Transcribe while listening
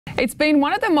It's been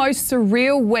one of the most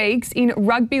surreal weeks in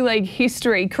rugby league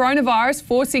history. Coronavirus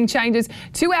forcing changes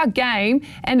to our game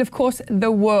and, of course,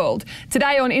 the world.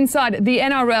 Today on Inside the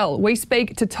NRL, we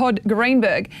speak to Todd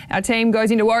Greenberg. Our team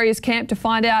goes into Warriors camp to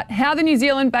find out how the New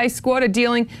Zealand-based squad are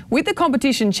dealing with the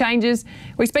competition changes.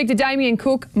 We speak to Damien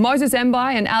Cook, Moses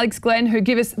Mbai and Alex Glenn, who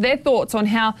give us their thoughts on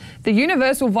how the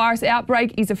universal virus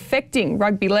outbreak is affecting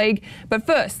rugby league. But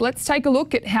first, let's take a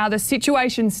look at how the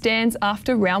situation stands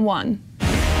after round one.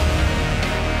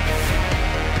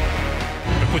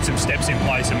 Put some steps in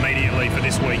place immediately for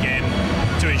this weekend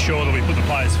to ensure that we put the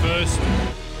players first.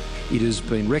 It has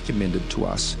been recommended to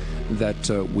us that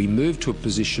we move to a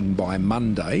position by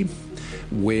Monday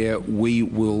where we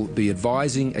will be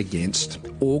advising against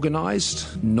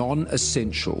organised,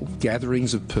 non-essential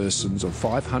gatherings of persons of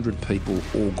 500 people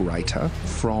or greater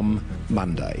from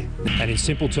Monday. And in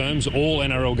simple terms, all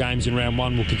NRL games in round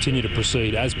one will continue to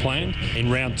proceed as planned. In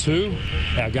round two,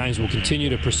 our games will continue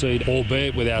to proceed,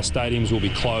 albeit with our stadiums will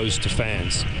be closed to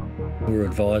fans. We were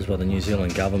advised by the New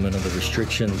Zealand government of the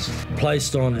restrictions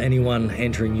placed on anyone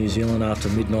entering New Zealand after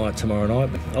midnight tomorrow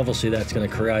night. Obviously that's going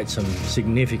to create some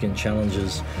significant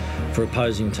challenges for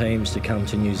opposing teams to come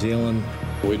to New Zealand.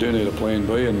 We do need a plan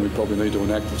B and we probably need to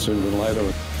enact it sooner than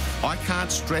later. I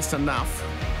can't stress enough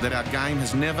that our game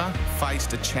has never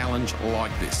faced a challenge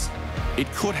like this.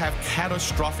 It could have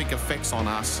catastrophic effects on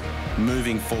us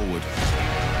moving forward.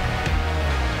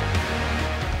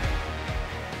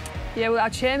 Yeah, well, our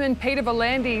chairman, Peter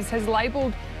V'landys, has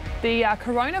labelled the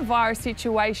coronavirus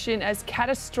situation as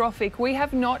catastrophic. We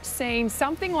have not seen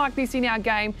something like this in our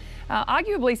game,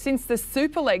 arguably since the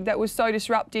Super League that was so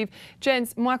disruptive.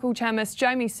 Gents, Michael Chammas,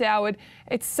 Jamie Soward,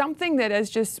 it's something that is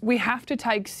just, we have to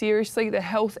take seriously. The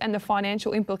health and the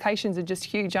financial implications are just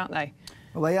huge, aren't they?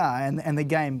 Well, they are, and the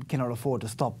game cannot afford to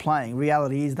stop playing.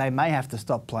 Reality is they may have to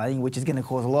stop playing, which is going to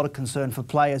cause a lot of concern for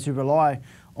players who rely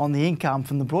on the income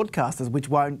from the broadcasters, which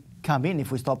won't come in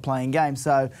if we stop playing games.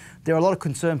 So there are a lot of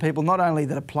concerned people, not only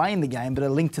that are playing the game, but are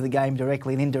linked to the game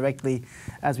directly and indirectly,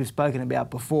 as we've spoken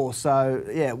about before. So,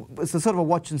 yeah, it's a sort of a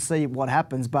watch and see what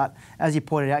happens. But as you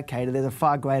pointed out, Katie, there's a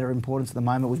far greater importance at the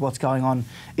moment with what's going on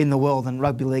in the world, and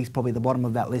rugby league's probably the bottom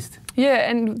of that list. Yeah,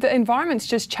 and the environment's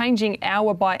just changing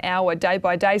hour by hour, day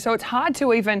by day. So it's hard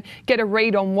to even get a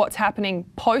read on what's happening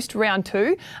post round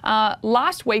two.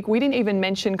 Last week, we didn't even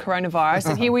mention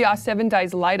coronavirus. And here we are 7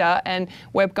 days later, and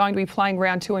we're going to be playing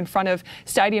round two in front of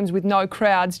stadiums with no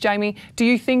crowds. Jamie, do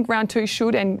you think round two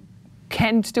should and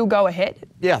can still go ahead?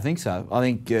 Yeah, I think so. I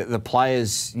think the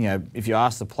players, you know, if you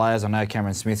ask the players, I know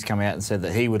Cameron Smith's come out and said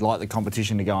that he would like the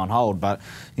competition to go on hold, but,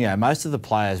 you know, most of the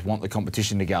players want the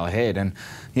competition to go ahead. And,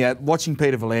 you know, watching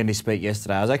Peter V'landys speak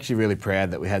yesterday, I was actually really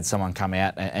proud that we had someone come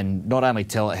out and not only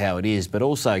tell it how it is, but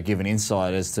also give an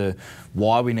insight as to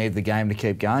why we need the game to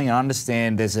keep going. I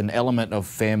understand there's an element of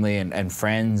family and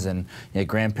friends and, you know,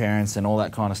 grandparents and all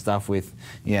that kind of stuff with,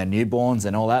 you know, newborns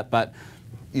and all that, but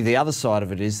the other side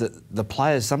of it is that the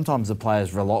players, sometimes the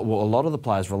players rely, well, a lot of the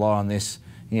players rely on this.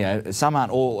 You know, some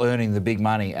aren't all earning the big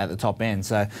money at the top end,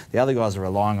 so the other guys are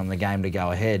relying on the game to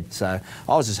go ahead. So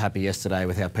I was just happy yesterday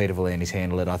with how Peter V'landys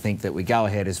handled it. I think that we go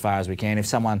ahead as far as we can. If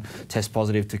someone tests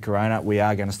positive to corona, we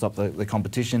are going to stop the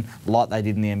competition like they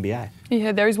did in the NBA.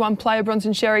 Yeah, there is one player,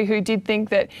 Bronson Xerri, who did think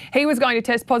that he was going to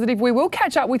test positive. We will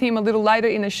catch up with him a little later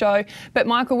in the show. But,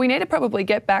 Michael, we need to probably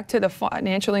get back to the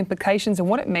financial implications and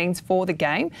what it means for the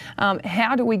game.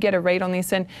 How do we get a read on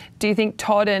this? And do you think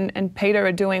Todd and Peter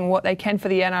are doing what they can for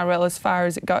the NRL as far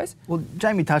as it goes? Well,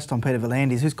 Jamie touched on Peter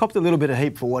V'landys, who's copped a little bit of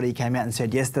heat for what he came out and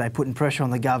said yesterday, putting pressure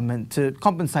on the government to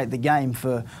compensate the game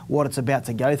for what it's about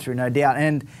to go through, no doubt.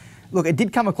 And look, it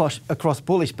did come across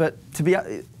bullish, but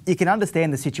you can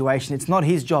understand the situation. It's not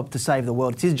his job to save the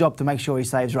world. It's his job to make sure he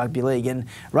saves rugby league. And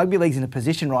rugby league's in a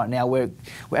position right now where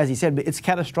as he said, it's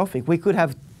catastrophic. We could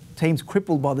have teams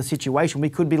crippled by the situation. We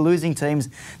could be losing teams.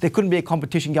 There couldn't be a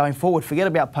competition going forward. Forget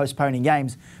about postponing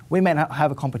games. We may not have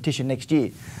a competition next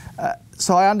year.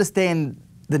 So I understand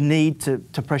the need to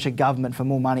pressure government for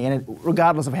more money, and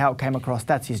regardless of how it came across,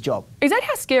 that's his job. Is that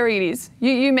how scary it is?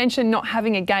 You mentioned not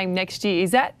having a game next year.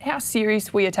 Is that how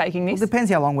serious we are taking this? Well, it depends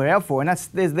how long we're out for, and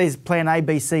there's plan A,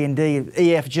 B, C and D,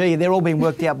 E, F, G. They're all being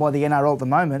worked out by the NRL at the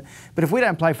moment. But if we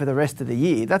don't play for the rest of the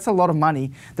year, that's a lot of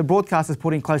money. The broadcasters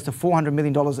put in close to $400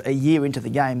 million a year into the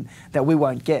game that we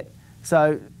won't get.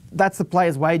 So that's the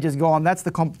players' wages gone. That's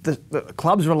the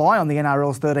clubs rely on the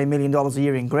NRL's $13 million a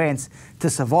year in grants to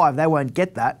survive. They won't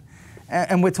get that.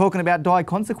 And we're talking about dire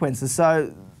consequences.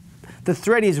 So the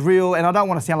threat is real, and I don't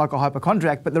want to sound like a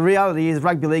hypochondriac, but the reality is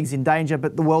rugby league's in danger,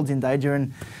 but the world's in danger,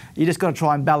 and you just got to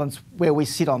try and balance where we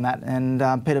sit on that. And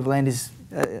Peter V'landys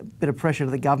a bit of pressure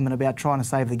to the government about trying to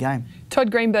save the game.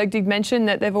 Todd Greenberg did mention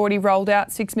that they've already rolled out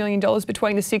 $6 million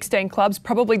between the 16 clubs.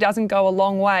 Probably doesn't go a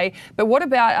long way. But what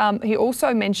about, he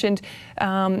also mentioned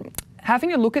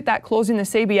having a look at that clause in the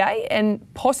CBA and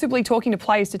possibly talking to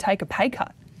players to take a pay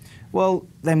cut. Well,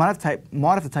 they might have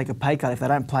to take a pay cut if they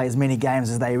don't play as many games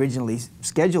as they originally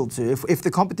scheduled to. If the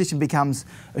competition becomes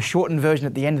a shortened version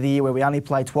at the end of the year where we only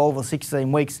play 12 or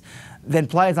 16 weeks, then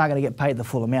players aren't going to get paid the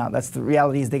full amount. That's the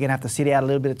reality, is they're going to have to sit out a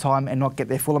little bit of time and not get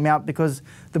their full amount because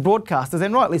the broadcasters,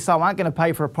 and rightly so, aren't going to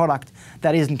pay for a product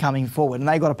that isn't coming forward, and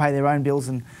they've got to pay their own bills.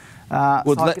 And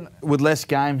would less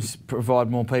games provide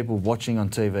more people watching on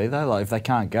TV though? Like if they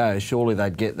can't go, surely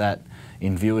they'd get that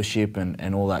in viewership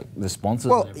and all that, the sponsors?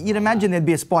 Well, you'd imagine there'd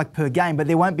be a spike per game, but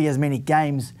there won't be as many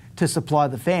games to supply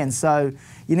the fans. So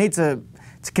you need to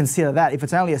consider that. If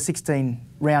it's only a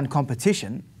 16-round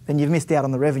competition, then you've missed out on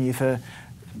the revenue for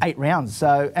 8 rounds.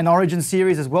 So an Origin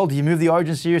series as well. Do you move the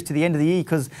Origin series to the end of the year?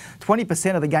 Because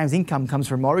 20% of the game's income comes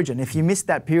from Origin. If you miss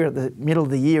that period at the middle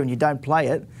of the year and you don't play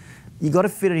it, you've got to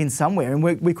fit it in somewhere, and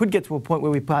we could get to a point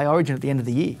where we play Origin at the end of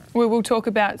the year. We will talk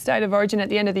about State of Origin at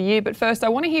the end of the year, but first I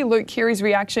want to hear Luke Keary's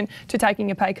reaction to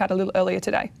taking a pay cut a little earlier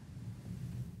today.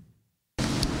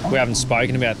 We haven't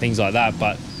spoken about things like that,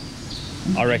 but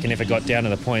I reckon if it got down to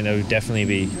the point, there would definitely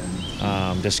be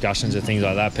discussions of things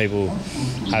like that. People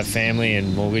have family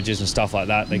and mortgages and stuff like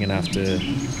that. They're going to have to,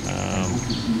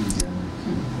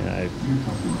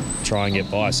 try and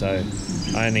get by. So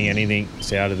I don't think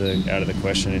anything's out of the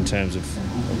question in terms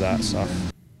of that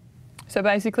stuff. So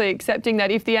basically accepting that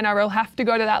if the NRL have to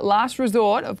go to that last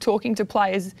resort of talking to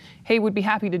players, he would be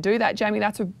happy to do that. Jamie,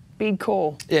 that's a big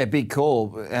call. Yeah, big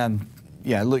call.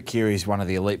 Luke Keary is one of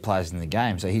the elite players in the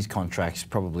game, so his contract's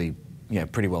probably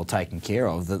pretty well taken care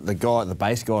of. The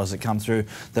base guys that come through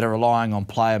that are relying on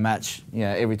player match,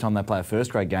 every time they play a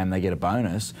first grade game they get a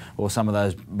bonus, or some of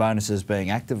those bonuses being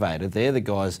activated. They're the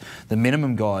guys, the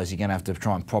minimum guys you're going to have to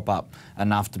try and prop up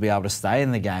enough to be able to stay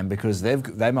in the game, because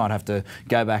they might have to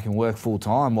go back and work full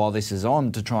time while this is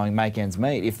on to try and make ends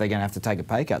meet if they're going to have to take a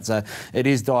pay cut. So it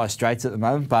is dire straits at the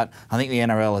moment, but I think the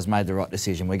NRL has made the right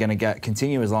decision. We're going to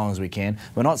continue as long as we can.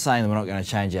 We're not saying that we're not going to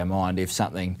change our mind if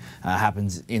something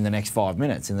happens in the next 5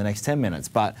 minutes, in the next 10 minutes,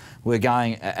 but we're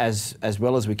going as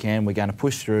well as we can. We're going to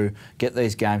push through, get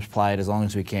these games played as long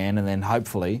as we can, and then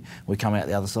hopefully we come out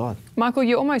the other side. Michael,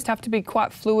 you almost have to be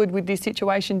quite fluid with this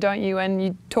situation, don't you? And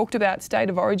you talked about State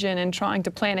of Origin and trying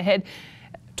to plan ahead.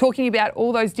 Talking about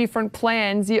all those different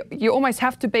plans, you almost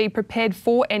have to be prepared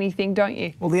for anything, don't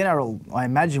you? Well, the NRL, I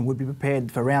imagine, would be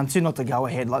prepared for round 2 not to go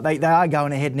ahead. Like they are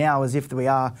going ahead now as if we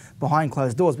are behind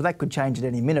closed doors, but that could change at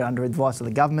any minute under advice of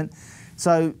the government.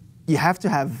 So you have to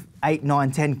have 8,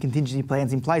 9, 10 contingency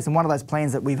plans in place, and one of those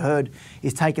plans that we've heard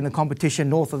is taking the competition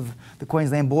north of the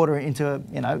Queensland border into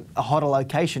a hotter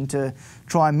location to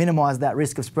try and minimise that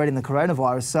risk of spreading the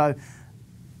coronavirus. So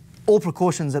all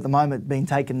precautions at the moment being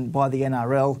taken by the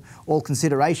NRL, all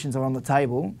considerations are on the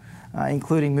table,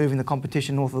 including moving the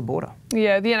competition north of the border.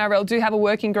 Yeah, the NRL do have a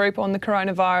working group on the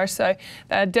coronavirus, so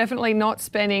they're definitely not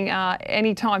spending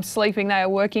any time sleeping. They are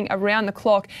working around the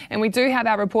clock. And we do have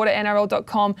our reporter,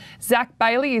 NRL.com, Zach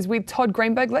Bailey, is with Todd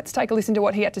Greenberg. Let's take a listen to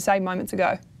what he had to say moments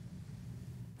ago.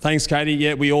 Thanks, Katie.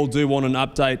 Yeah, we all do want an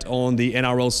update on the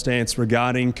NRL stance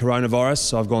regarding coronavirus,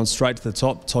 so I've gone straight to the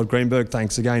top. Todd Greenberg,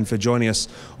 thanks again for joining us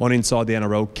on Inside the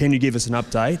NRL. Can you give us an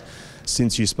update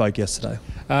since you spoke yesterday?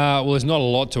 Well, there's not a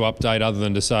lot to update other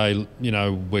than to say,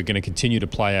 we're going to continue to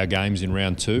play our games in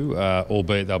round 2,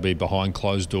 albeit they'll be behind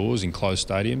closed doors in closed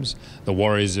stadiums. The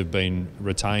Warriors have been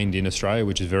retained in Australia,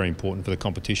 which is very important for the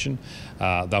competition.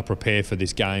 They'll prepare for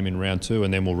this game in round 2,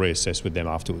 and then we'll reassess with them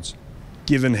afterwards.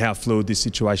 Given how fluid this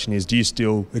situation is, do you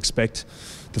still expect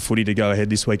the footy to go ahead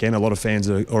this weekend? A lot of fans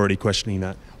are already questioning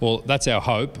that. Well, that's our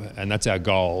hope and that's our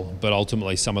goal, but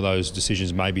ultimately some of those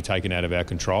decisions may be taken out of our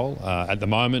control. At the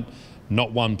moment,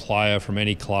 not one player from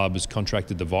any club has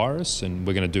contracted the virus, and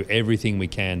we're going to do everything we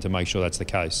can to make sure that's the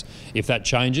case. If that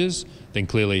changes, then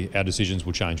clearly our decisions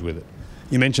will change with it.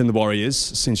 You mentioned the Warriors.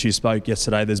 Since you spoke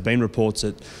yesterday, there's been reports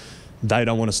that they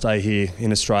don't want to stay here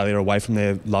in Australia away from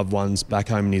their loved ones back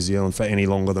home in New Zealand for any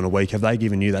longer than a week. Have they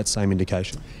given you that same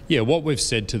indication? Yeah, what we've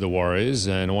said to the Warriors,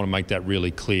 and I want to make that really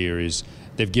clear, is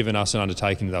they've given us an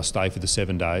undertaking that they'll stay for the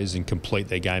 7 days and complete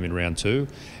their game in round 2.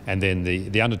 And then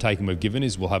the undertaking we've given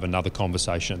is we'll have another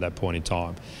conversation at that point in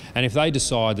time. And if they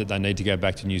decide that they need to go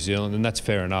back to New Zealand, then that's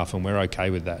fair enough, and we're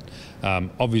okay with that.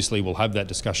 Obviously, we'll have that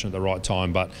discussion at the right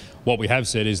time, but what we have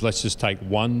said is let's just take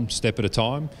one step at a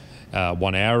time.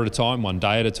 1 hour at a time, 1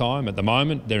 day at a time. At the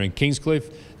moment, they're in Kingscliff,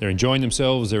 they're enjoying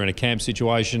themselves, they're in a camp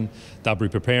situation, they'll be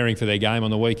preparing for their game on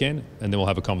the weekend, and then we'll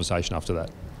have a conversation after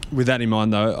that. With that in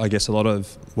mind, though, I guess a lot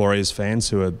of Warriors fans,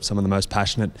 who are some of the most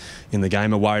passionate in the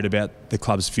game, are worried about the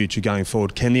club's future going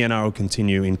forward. Can the NRL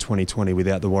continue in 2020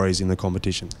 without the Warriors in the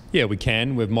competition? Yeah, we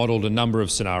can. We've modelled a number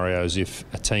of scenarios. If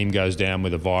a team goes down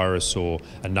with a virus, or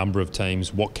a number of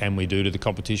teams, what can we do to the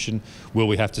competition? Will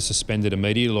we have to suspend it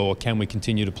immediately, or can we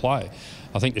continue to play?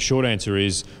 I think the short answer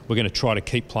is we're going to try to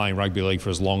keep playing rugby league for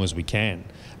as long as we can.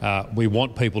 We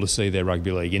want people to see their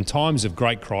rugby league. In times of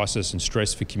great crisis and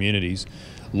stress for communities,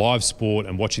 live sport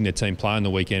and watching their team play on the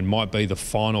weekend might be the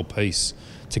final piece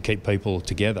to keep people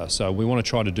together. So we want to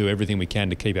try to do everything we can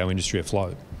to keep our industry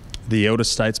afloat. The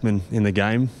eldest statesman in the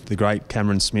game, the great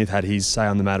Cameron Smith, had his say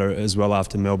on the matter as well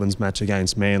after Melbourne's match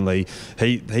against Manly.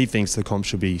 He thinks the comp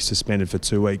should be suspended for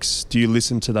 2 weeks. Do you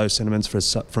listen to those sentiments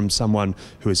from someone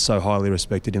who is so highly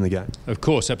respected in the game? Of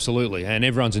course, absolutely. And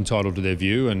everyone's entitled to their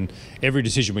view, and every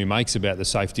decision we make is about the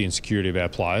safety and security of our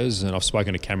players. And I've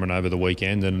spoken to Cameron over the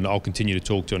weekend, and I'll continue to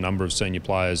talk to a number of senior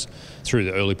players through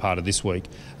the early part of this week.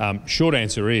 Short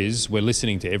answer is we're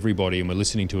listening to everybody, and we're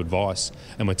listening to advice,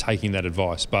 and we're taking that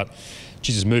advice. But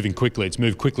it's moving quickly. It's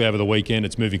moved quickly over the weekend.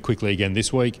 It's moving quickly again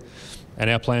this week, and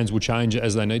our plans will change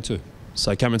as they need to.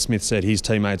 So Cameron Smith said his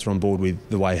teammates are on board with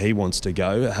the way he wants to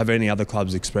go. Have any other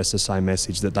clubs expressed the same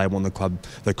message, that they want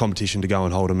the competition to go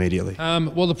on hold immediately?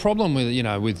 Well, the problem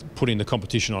with putting the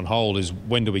competition on hold is,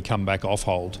 when do we come back off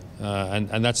hold?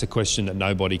 And that's a question that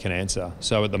nobody can answer.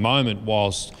 So at the moment,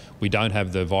 whilst we don't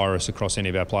have the virus across any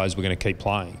of our players, we're going to keep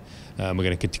playing. We're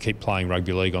going to keep playing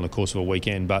rugby league on the course of a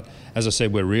weekend. But as I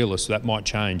said, we're realists. So that might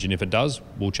change, and if it does,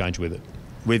 we'll change with it.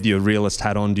 With your realist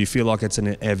hat on, do you feel like it's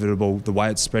inevitable, the way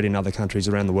it's spread in other countries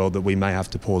around the world, that we may have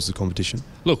to pause the competition?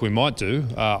 Look, we might do.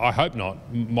 I hope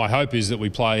not. My hope is that we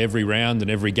play every round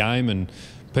and every game, and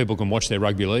people can watch their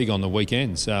rugby league on the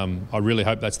weekends. I really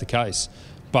hope that's the case.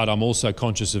 But I'm also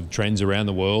conscious of trends around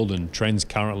the world and trends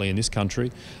currently in this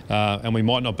country, and we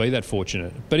might not be that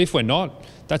fortunate. But if we're not,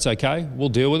 that's okay. We'll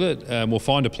deal with it. We'll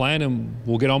find a plan and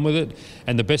we'll get on with it.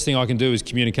 And the best thing I can do is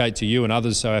communicate to you and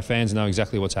others so our fans know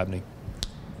exactly what's happening.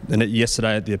 And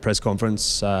yesterday at the press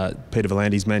conference, Peter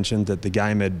V'landys mentioned that the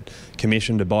game had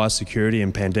commissioned a biosecurity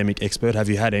and pandemic expert. Have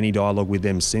you had any dialogue with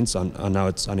them since? I know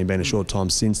it's only been a short time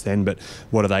since then, but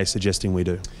what are they suggesting we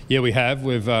do? Yeah, we have.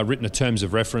 We've written a terms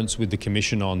of reference with the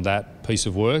Commission on that piece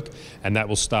of work, and that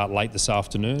will start late this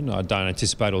afternoon. I don't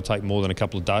anticipate it'll take more than a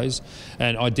couple of days.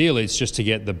 And ideally, it's just to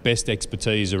get the best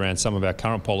expertise around some of our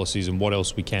current policies and what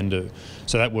else we can do.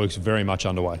 So that work's very much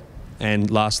underway.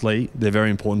 And lastly, they're very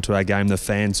important to our game, the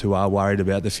fans who are worried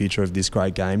about the future of this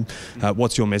great game.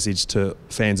 What's your message to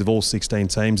fans of all 16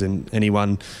 teams and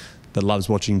anyone that loves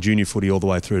watching junior footy all the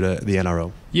way through to the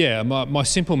NRL? Yeah, my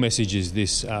simple message is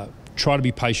this. Try to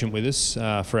be patient with us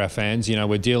for our fans. You know,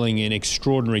 we're dealing in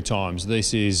extraordinary times.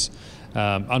 This is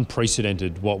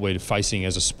unprecedented what we're facing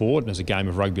as a sport and as a game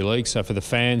of rugby league. So for the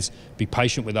fans, be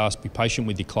patient with us, be patient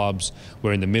with your clubs.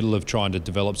 We're in the middle of trying to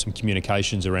develop some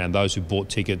communications around those who bought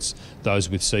tickets, those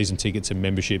with season tickets and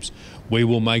memberships. We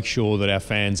will make sure that our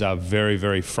fans are very,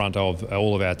 very front of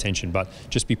all of our attention, but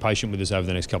just be patient with us over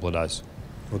the next couple of days.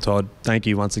 Well, Todd, thank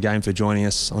you once again for joining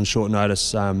us on short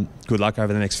notice. Good luck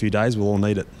over the next few days. We'll all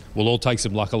need it. We'll all take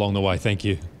some luck along the way. Thank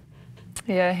you.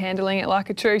 Yeah, handling it like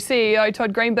a true CEO,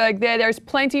 Todd Greenberg there. There's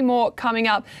plenty more coming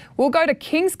up. We'll go to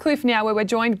Kingscliff now, where we're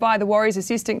joined by the Warriors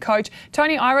assistant coach,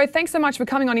 Tony Iro. Thanks so much for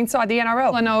coming on Inside the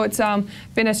NRL. I know it's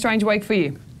been a strange week for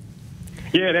you.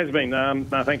 Yeah, it has been.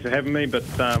 No, thanks for having me. But,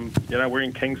 you know, we're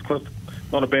in Kingscliff,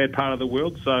 not a bad part of the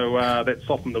world, so that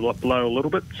softened the blow a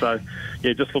little bit. So,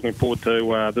 yeah, just looking forward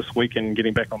to this week and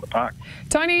getting back on the park.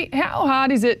 Tony, how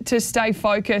hard is it to stay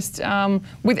focused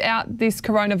without this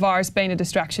coronavirus being a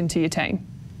distraction to your team?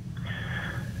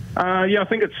 Yeah, I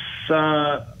think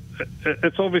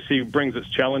it's obviously brings its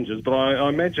challenges, but I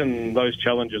imagine those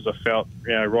challenges are felt,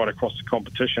 you know, right across the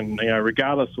competition, you know,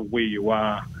 regardless of where you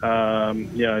are.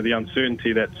 You know, the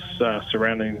uncertainty that's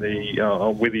surrounding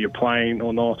the whether you're playing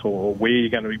or not, or where you're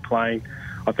going to be playing,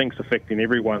 I think is affecting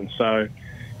everyone. So,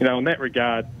 you know, in that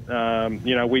regard,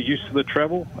 you know, we're used to the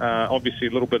travel. Obviously,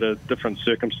 a little bit of different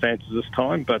circumstances this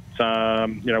time, but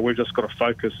you know, we've just got to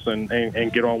focus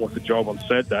and get on with the job on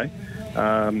Saturday.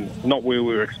 Not where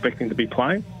we were expecting to be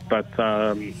playing, but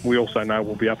we also know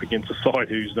we'll be up against a side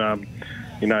who's,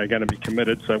 you know, going to be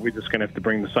committed. So we're just going to have to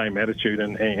bring the same attitude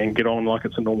and get on like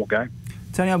it's a normal game.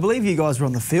 Tony, I believe you guys were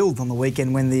on the field on the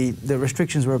weekend when the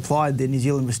restrictions were applied, the New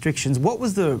Zealand restrictions. What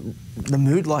was the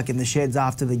mood like in the sheds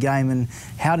after the game, and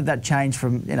how did that change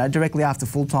from, you know, directly after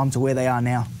full time to where they are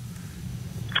now?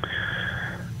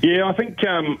 Yeah, I think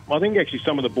actually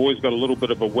some of the boys got a little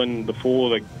bit of a win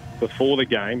before before the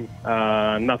game.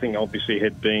 Nothing obviously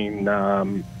had been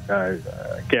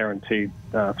guaranteed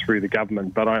through the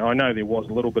government, but I know there was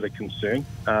a little bit of concern.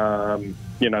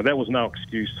 That was no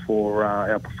excuse for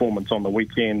our performance on the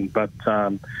weekend, but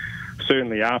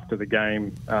certainly after the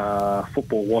game,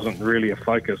 football wasn't really a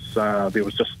focus. There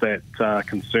was just that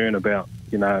concern about,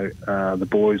 the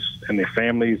boys and their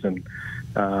families, and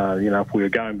if we were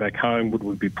going back home, would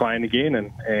we be playing again?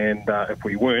 And if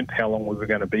we weren't, how long were we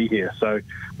going to be here? So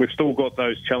we've still got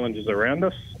those challenges around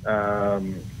us.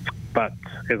 But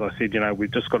as I said,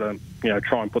 we've just got to,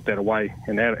 try and put that away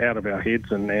and out of our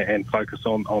heads and focus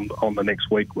on the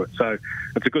next week. So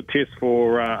it's a good test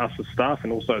for us as staff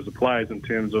and also as the players in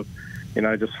terms of,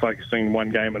 just focusing one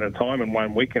game at a time and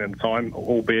one weekend at a time,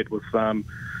 albeit with, as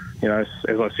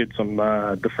I said, some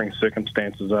differing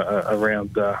circumstances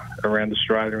around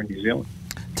Australia and New Zealand.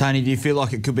 Tony, do you feel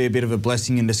like it could be a bit of a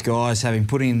blessing in disguise, having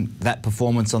put in that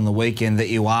performance on the weekend, that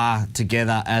you are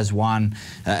together as one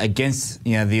against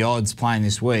the odds playing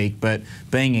this week, but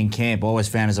being in camp, I always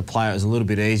found as a player it was a little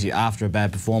bit easier after a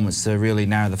bad performance to really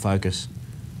narrow the focus?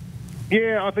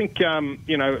 Yeah, I think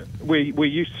we're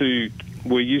used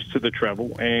to the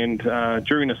travel, and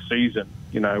during the season,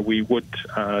 we would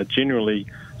generally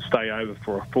stay over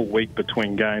for a full week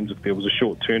between games if there was a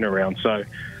short turnaround. So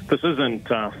this isn't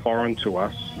foreign to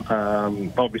us.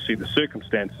 Obviously, the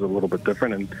circumstances are a little bit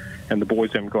different, and the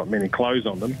boys haven't got many clothes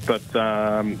on them. But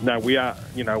no, we are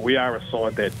a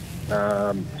side that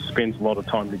spends a lot of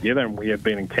time together, and we have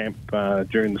been in camp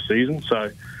during the season.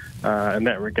 So in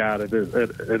that regard, it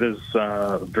is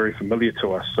very familiar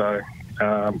to us. So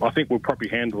I think we'll probably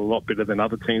handle a lot better than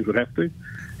other teams would have to,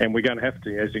 and we're going to have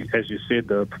to. As you said,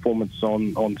 the performance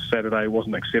on Saturday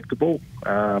wasn't acceptable.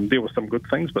 There were some good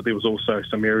things, but there was also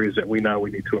some areas that we know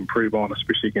we need to improve on,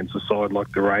 especially against a side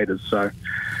like the Raiders. So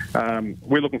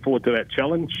we're looking forward to that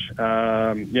challenge. It's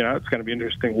going to be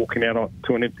interesting walking out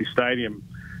to an empty stadium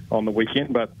on the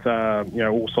weekend, but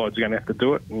all sides are going to have to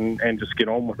do it and just get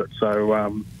on with it.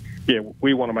 So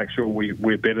we want to make sure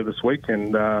we're better this week,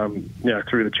 and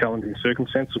through the challenging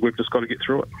circumstances, we've just got to get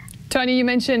through it. Tony, you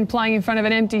mentioned playing in front of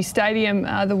an empty stadium,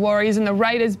 the Warriors and the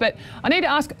Raiders, but I need to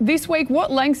ask, this week,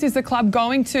 what lengths is the club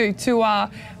going to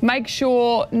make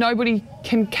sure nobody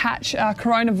can catch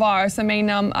coronavirus? I mean,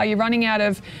 are you running out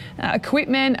of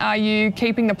equipment? Are you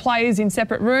keeping the players in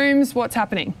separate rooms? What's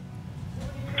happening?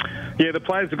 Yeah, the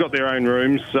players have got their own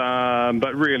rooms,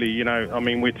 but really,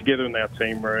 we're together in our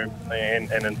team room and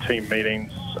in team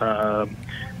meetings.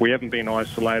 We haven't been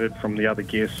isolated from the other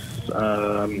guests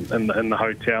in the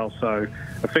hotel, so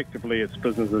effectively it's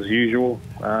business as usual.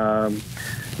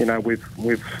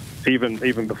 We've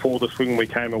even before this when we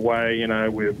came away,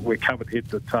 we're covered head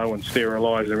to toe in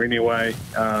steriliser anyway.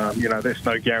 There's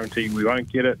no guarantee we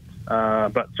won't get it,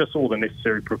 but just all the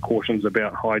necessary precautions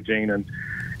about hygiene and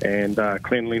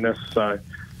cleanliness. So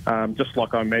just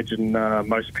like I imagine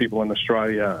most people in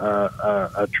Australia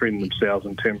are treating themselves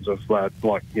in terms of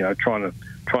trying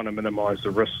to minimise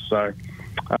the risks. So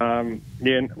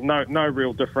no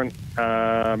real different.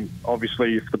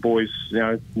 Obviously, if the boys,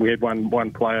 we had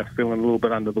one player feeling a little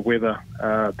bit under the weather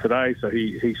today, so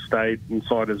he stayed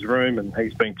inside his room and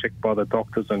he's been checked by the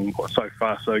doctors, and so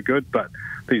far so good. But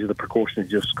these are the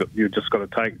precautions you've just got to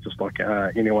take, just like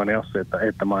anyone else at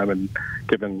the moment,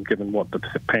 given what the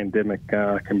pandemic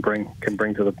can bring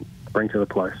to the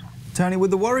place. Tony,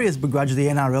 would the Warriors begrudge the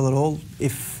NRL at all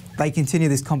if they continue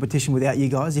this competition without you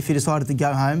guys? If you decided to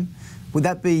go home, would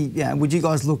that be? Would you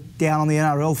guys look down on the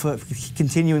NRL for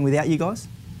continuing without you guys?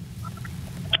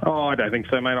 Oh, I don't think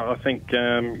so, mate. I think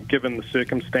given the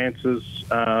circumstances,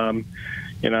 and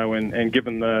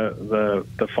given the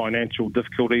financial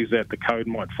difficulties that the code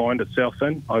might find itself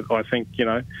in, I think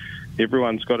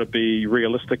everyone's got to be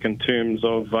realistic in terms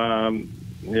of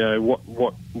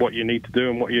what you need to do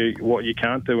and what you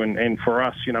can't do. And for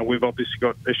us, we've obviously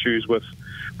got issues with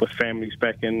families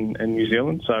back in New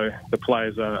Zealand, so the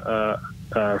players are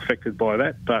affected by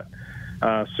that. But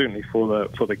certainly for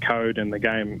the code and the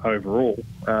game overall,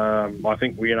 I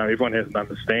think everyone has an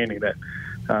understanding that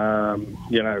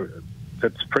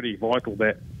it's pretty vital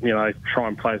that try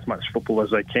and play as much football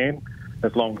as they can,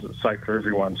 as long as it's safe for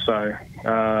everyone. So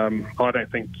I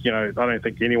don't think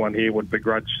anyone here would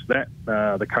begrudge that.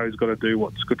 The code's got to do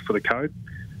what's good for the code,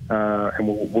 and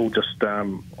we'll just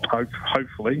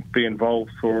hopefully be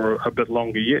involved for a bit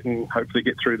longer yet, and hopefully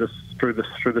get through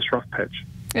this rough patch.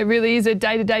 It really is a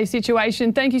day-to-day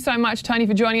situation. Thank you so much, Tony,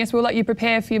 for joining us. We'll let you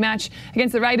prepare for your match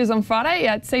against the Raiders on Friday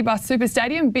at Seabus Super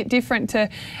Stadium. A bit different to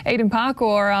Eden Park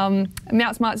or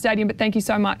Mount Smart Stadium, but thank you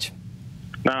so much.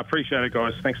 No, I appreciate it,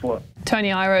 guys. Thanks a lot.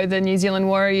 Tony Iro, the New Zealand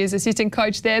Warriors assistant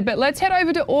coach there. But let's head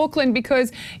over to Auckland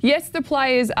because, yes, the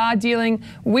players are dealing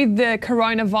with the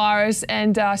coronavirus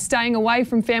and staying away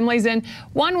from families. And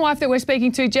one wife that we're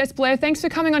speaking to, Jess Blair, thanks for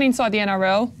coming on Inside the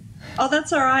NRL. Oh,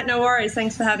 that's all right. No worries.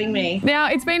 Thanks for having me. Now,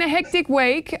 it's been a hectic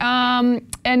week. And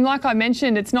like I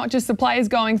mentioned, it's not just the players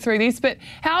going through this, but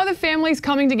how are the families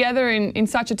coming together in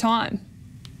such a time?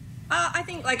 I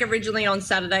think, like, originally on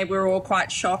Saturday, we were all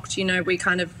quite shocked. You know, we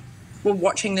kind of were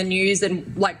watching the news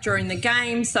and, like, during the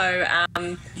game. So,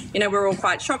 you know, we're all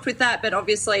quite shocked with that. But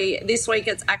obviously this week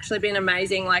it's actually been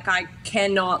amazing. Like, I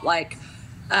cannot, like,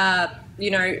 you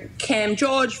know, Cam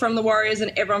George from the Warriors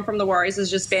and everyone from the Warriors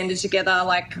has just banded together.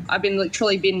 Like, I've been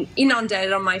literally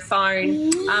inundated on my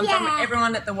phone from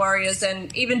everyone at the Warriors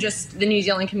and even just the New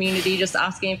Zealand community just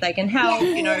asking if they can help,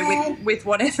 you know, with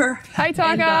whatever. Hey,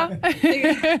 Tiger.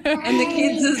 And the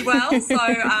kids as well. So,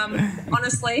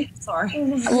 honestly, sorry.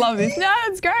 I love this. No,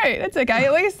 it's great. It's okay.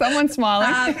 At least someone's smiling.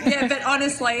 Yeah, but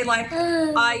honestly, like,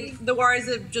 the Warriors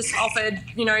have just offered,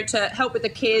 you know, to help with the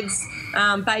kids,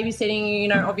 babysitting, you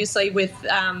know, obviously with,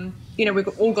 you know,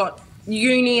 we've all got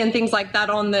uni and things like that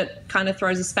on that kind of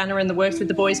throws a spanner in the works with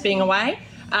the boys being away.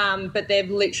 But they've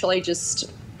literally just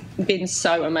been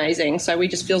so amazing. So we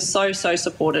just feel so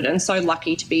supported and so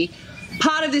lucky to be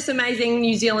part of this amazing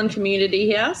New Zealand community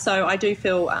here. So I do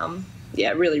feel,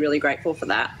 yeah, really grateful for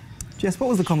that. Jess, what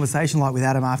was the conversation like with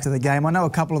Adam after the game? I know a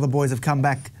couple of the boys have come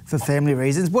back for family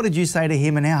reasons. What did you say to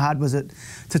him and how hard was it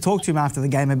to talk to him after the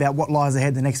game about what lies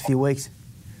ahead the next few weeks?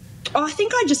 Oh, I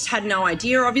think I just had no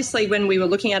idea. Obviously, when we were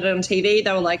looking at it on TV,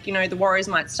 they were like, you know, the Warriors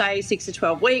might stay 6 to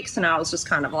 12 weeks. And I was just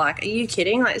kind of like, are you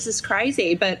kidding? Like, this is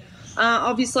crazy. But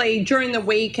obviously, during the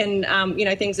week and, you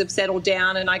know, things have settled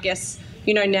down. And I guess,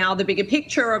 you know, now the bigger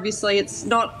picture, obviously, it's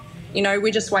not, you know,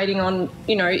 we're just waiting on,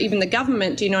 you know, even the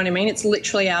government. Do you know what I mean? It's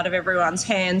literally out of everyone's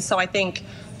hands. So I think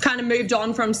kind of moved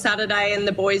on from Saturday and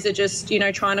the boys are just, you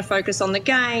know, trying to focus on the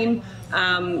game.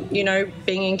 You know,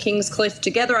 being in Kingscliff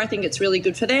together, I think it's really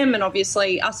good for them. And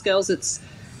obviously us girls, it's,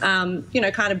 you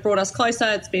know, kind of brought us closer.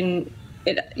 It's been,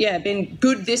 been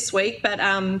good this week. But,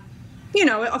 you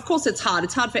know, of course it's hard.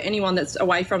 It's hard for anyone that's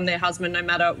away from their husband no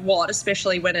matter what,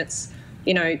 especially when it's,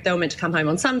 you know, they were meant to come home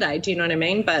on Sunday. Do you know what I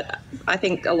mean? But I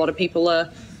think a lot of people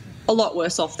are a lot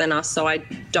worse off than us. So I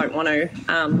don't want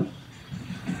to,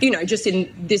 you know,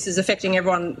 this is affecting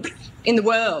everyone in the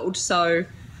world. So,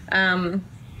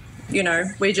 you know,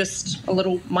 we're just a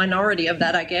little minority of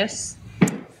that, I guess.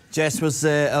 Jess, was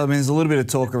there, I mean, there's a little bit of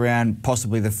talk around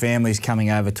possibly the families coming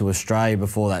over to Australia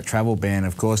before that travel ban,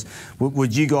 of course.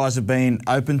 Would you guys have been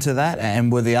open to that?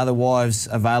 And were the other wives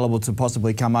available to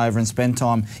possibly come over and spend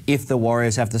time if the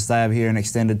Warriors have to stay over here an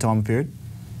extended time period?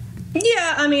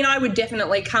 Yeah, I mean, I would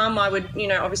definitely come. I would, you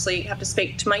know, obviously have to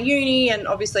speak to my uni, and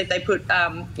obviously if they put,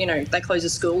 you know, they close the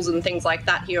schools and things like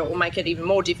that here, it will make it even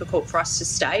more difficult for us to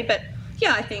stay. But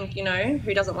yeah, I think, you know,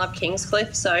 who doesn't love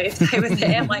Kingscliff? So if they were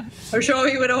there, like, I'm sure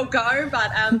we would all go.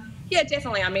 But yeah,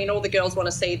 definitely. I mean, all the girls want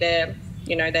to see their,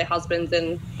 you know, their husbands,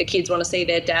 and the kids want to see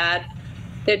their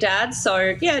dads.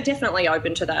 So yeah, definitely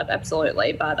open to that,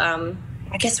 absolutely. But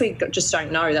I guess we just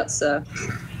don't know. That's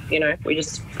you know, we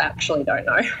just actually don't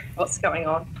know what's going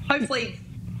on. Hopefully,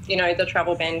 you know, the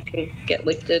travel ban can get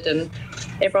lifted and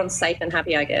everyone's safe and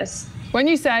happy, I guess. When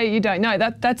you say you don't know,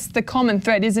 that's the common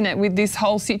thread, isn't it, with this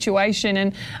whole situation?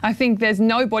 And I think there's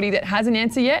nobody that has an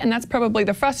answer yet, and that's probably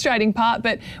the frustrating part.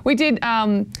 But we did,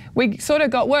 we sort of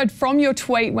got word from your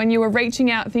tweet when you were reaching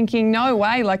out thinking, no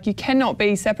way, like you cannot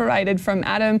be separated from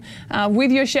Adam with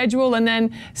your schedule. And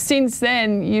then since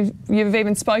then, you've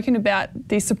even spoken about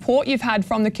the support you've had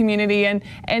from the community and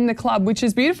the club, which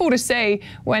is beautiful to see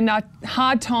when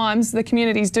hard times, the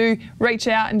communities do reach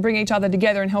out and bring each other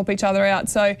together and help each other out.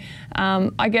 So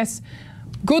I guess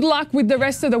good luck with the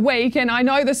rest of the week. And I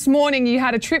know this morning you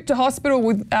had a trip to hospital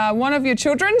with one of your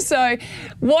children. So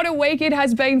what a week it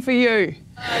has been for you.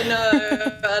 I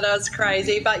know, that's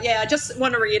crazy. But yeah, I just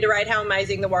want to reiterate how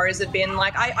amazing the Warriors have been.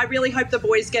 Like, I really hope the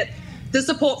boys get the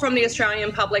support from the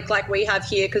Australian public like we have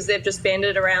here, because they've just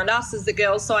banded around us as the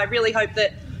girls. So I really hope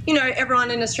that, you know,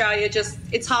 everyone in Australia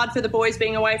it's hard for the boys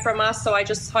being away from us. So I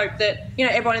just hope that, you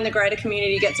know, everyone in the greater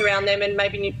community gets around them, and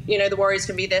maybe, you know, the Warriors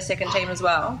can be their second team as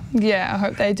well. Yeah, I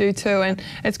hope they do too. And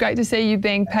it's great to see you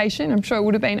being patient. I'm sure it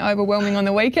would have been overwhelming on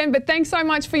the weekend, but thanks so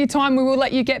much for your time. We will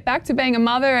let you get back to being a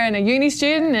mother and a uni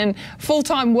student and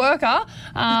full-time worker.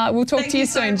 We'll talk to you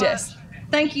soon, Jess.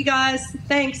 Thank you, guys.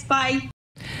 Thanks. Bye.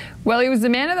 Well, he was the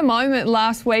man of the moment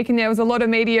last week and there was a lot of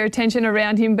media attention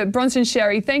around him. But Bronson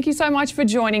Xerri, thank you so much for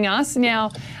joining us. Now,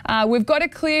 we've got to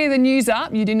clear the news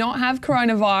up. You do not have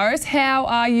coronavirus. How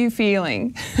are you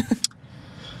feeling?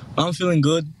 I'm feeling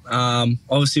good.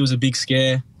 Obviously, it was a big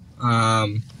scare.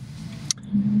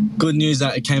 Good news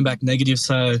that it came back negative,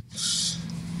 so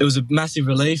it was a massive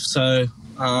relief. So,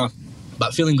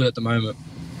 but feeling good at the moment.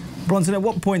 Bronson, at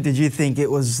what point did you think it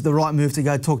was the right move to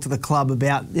go talk to the club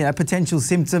about potential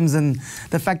symptoms and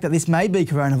the fact that this may be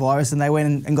coronavirus, and they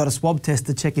went and got a swab test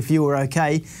to check if you were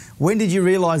okay? When did you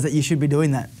realise that you should be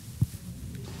doing that?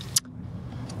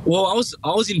 Well,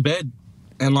 I was in bed,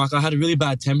 and I had a really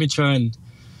bad temperature, and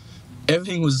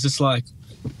everything was just I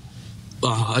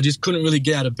just couldn't really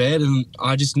get out of bed, and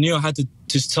I just knew I had to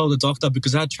just tell the doctor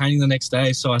because I had training the next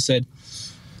day. So I said,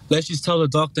 let's just tell the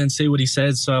doctor and see what he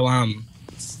says. So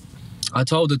I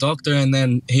told the doctor, and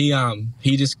then he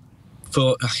just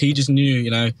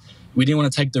knew, we didn't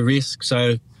want to take the risk.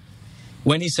 So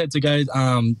when he said to go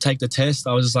take the test,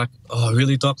 I was just like, oh,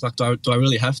 really, doc? Do I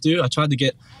really have to? I tried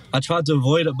to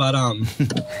avoid it, but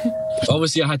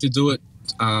obviously I had to do it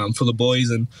for the boys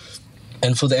and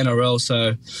for the NRL.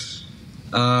 So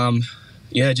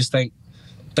just thank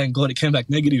God it came back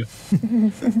negative.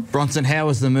 Bronson, how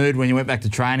was the mood when you went back to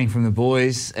training from the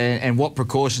boys, and what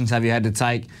precautions have you had to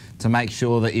take to make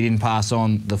sure that you didn't pass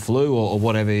on the flu or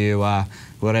whatever you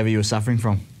were suffering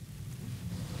from?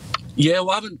 Yeah,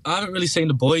 well, I haven't really seen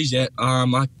the boys yet.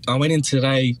 I went in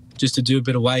today just to do a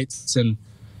bit of weights, and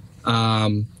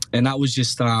that was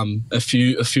just a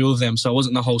few of them, so it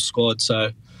wasn't the whole squad.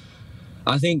 So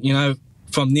I think,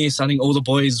 from this, I think all the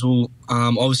boys will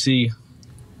obviously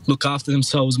look after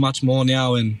themselves much more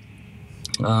now, and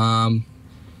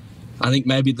I think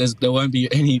maybe there won't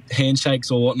be any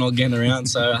handshakes or whatnot getting around.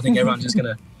 So I think everyone's just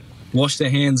going to wash their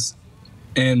hands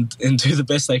and do the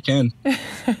best they can.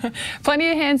 Plenty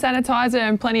of hand sanitizer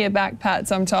and plenty of back pats,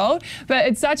 I'm told. But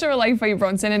it's such a relief for you,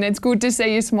 Bronson, and it's good to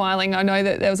see you smiling. I know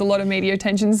that there was a lot of media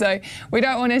attention, so we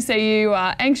don't want to see you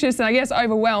anxious and I guess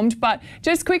overwhelmed. But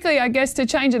just quickly, I guess, to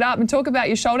change it up and talk about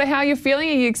your shoulder, how are you feeling?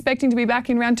 Are you expecting to be back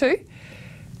in round 2?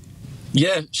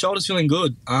 Yeah, shoulder's feeling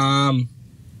good. I'm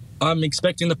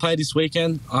expecting to play this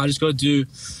weekend. I just got to do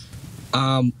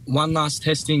one last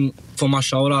testing for my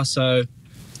shoulder, so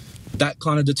that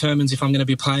kind of determines if I'm going to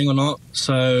be playing or not.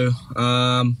 So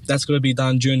that's going to be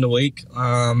done during the week.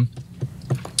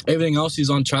 Everything else is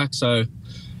on track, so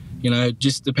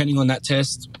just depending on that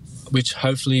test, which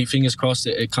hopefully, fingers crossed,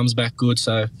 it comes back good.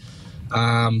 So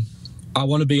I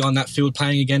want to be on that field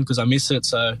playing again because I miss it.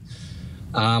 So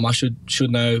I should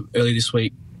know early this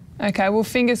week. Okay, well,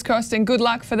 fingers crossed and good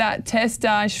luck for that test.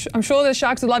 I'm sure the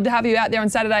Sharks would love to have you out there on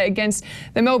Saturday against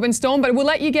the Melbourne Storm, but we'll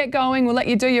let you get going. We'll let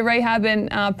you do your rehab and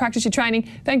practice your training.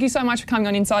 Thank you so much for coming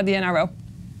on Inside the NRL.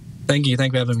 Thank you.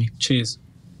 Thank you for having me. Cheers.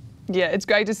 Yeah, it's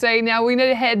great to see. Now we need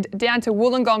to head down to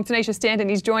Wollongong. Tanisha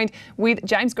Stanton is joined with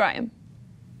James Graham.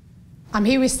 I'm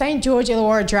here with St George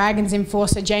Illawarra Dragons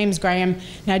enforcer James Graham.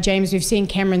 Now, James, we've seen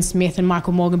Cameron Smith and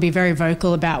Michael Morgan be very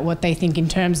vocal about what they think in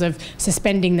terms of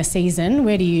suspending the season.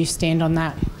 Where do you stand on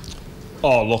that?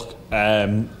 Oh, look,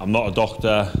 I'm not a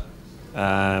doctor.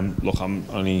 Look, I'm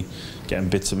only getting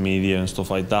bits of media and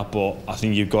stuff like that, but I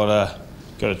think you've got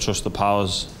to trust the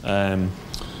powers of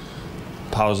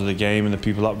the game and the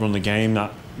people that run the game,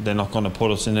 that they're not going to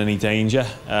put us in any danger.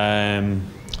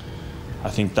 I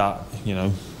think that,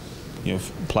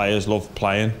 players love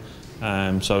playing,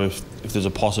 so if there's a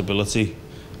possibility,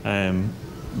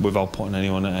 without putting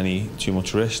anyone at any too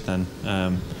much risk, then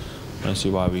I don't see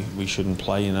why we shouldn't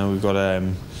play. We've got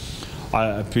I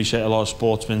appreciate a lot of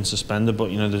sportsmen suspended, but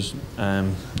there's a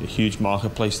huge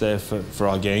marketplace there for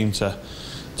our game to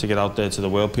get out there to the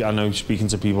world. I know, speaking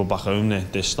to people back home,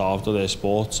 they're starved of their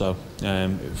sport, so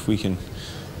if we can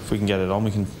get it on, we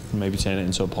can maybe turn it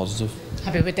into a positive.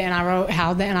 Happy with the NRL,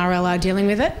 how the NRL are dealing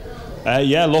with it?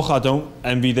 Yeah, look, I don't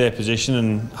envy their position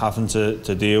and having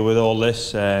to deal with all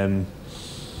this. I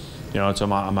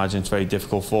imagine it's very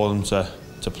difficult for them to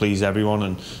please everyone,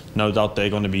 and no doubt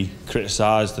they're going to be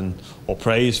criticised or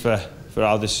praised for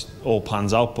how this all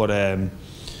pans out. But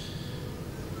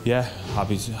yeah,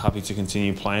 happy to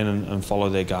continue playing and follow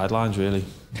their guidelines, really.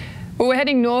 Well, we're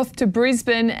heading north to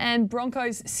Brisbane, and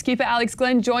Broncos skipper Alex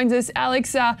Glenn joins us.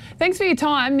 Alex, thanks for your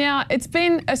time. Now, it's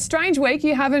been a strange week.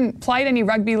 You haven't played any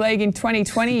rugby league in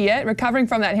 2020 yet, recovering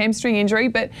from that hamstring injury.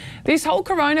 But this whole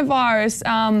coronavirus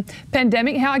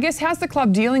pandemic, how's the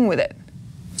club dealing with it?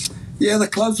 Yeah, the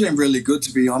club's been really good,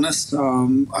 to be honest.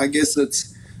 I guess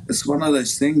it's one of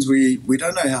those things we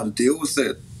don't know how to deal with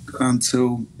it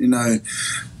until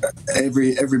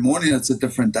every morning it's a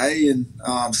different day, and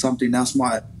something else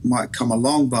might come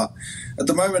along. But at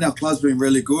the moment, our club's been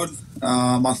really good.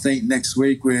 I think next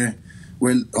week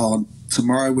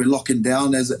tomorrow we're locking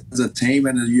down as a team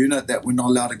and a unit that we're not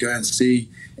allowed to go and see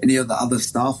any of the other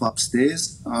staff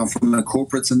upstairs from the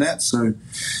corporates and that. So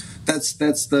that's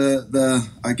the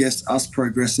I guess us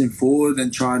progressing forward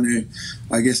and trying to,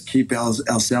 I guess, keep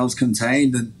ourselves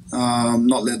contained and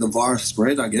not let the virus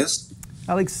spread, I guess.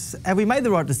 Alex, have we made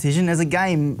the right decision? As a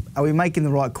game, are we making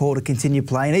the right call to continue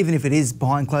playing, even if it is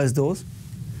behind closed doors?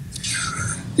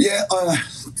 Yeah,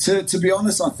 to be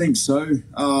honest, I think so.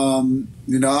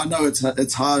 You know, I know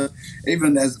it's hard,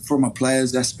 even as from a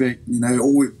player's aspect. You know,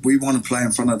 all we want to play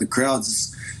in front of the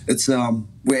crowds. It's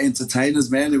we're entertainers,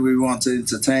 man, and we want to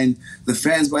entertain the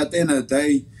fans. But at the end of the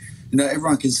day, you know,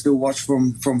 everyone can still watch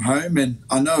from home. And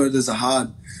I know it is a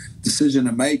hard decision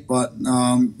to make, but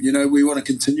you know, we want to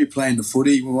continue playing the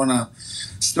footy. We want to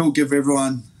still give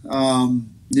everyone,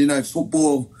 you know,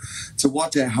 football to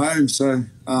watch at home. So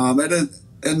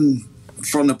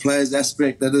from the players'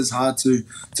 aspect, it is hard to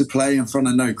play in front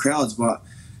of no crowds. But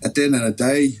at the end of the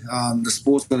day, the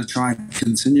sport's got to try and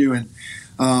continue. And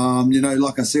you know,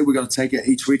 like I said, we've got to take it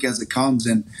each week as it comes.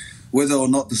 And whether or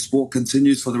not the sport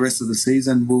continues for the rest of the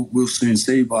season, we'll soon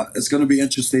see. But it's going to be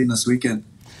interesting this weekend.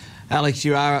 Alex,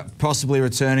 you are possibly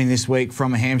returning this week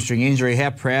from a hamstring injury. How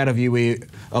proud of you were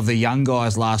of the young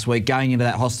guys last week, going into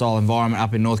that hostile environment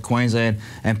up in North Queensland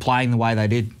and playing the way they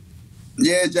did?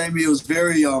 Yeah, Jamie, it was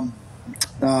very,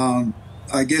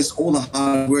 I guess, all the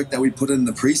hard work that we put in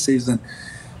the pre-season,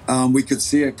 we could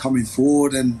see it coming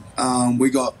forward, and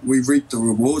we reaped the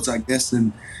rewards, I guess.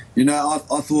 And you know,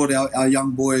 I thought our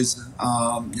young boys,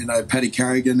 you know, Paddy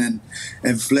Carrigan and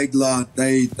Flegler,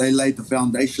 they laid the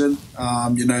foundation.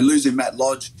 You know, losing Matt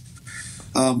Lodge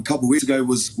a couple of weeks ago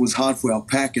was hard for our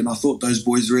pack, and I thought those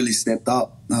boys really stepped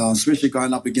up, especially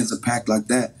going up against a pack like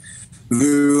that,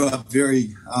 who are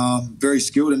very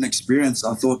skilled and experienced.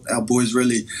 I thought our boys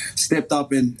really stepped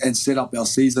up and set up our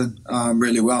season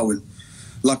really well. And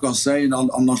like I was saying,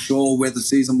 I'm not sure where the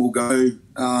season will go, you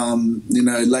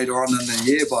know, later on in the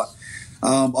year, but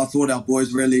I thought our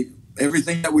boys really,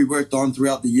 everything that we worked on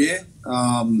throughout the year,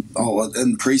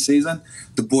 in pre-season,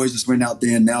 the boys just went out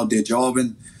there and nailed their job.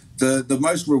 And the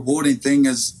most rewarding thing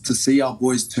is to see our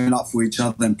boys turn up for each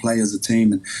other and play as a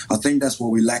team. And I think that's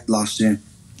what we lacked last year.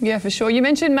 Yeah, for sure. You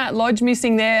mentioned Matt Lodge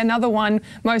missing there. Another one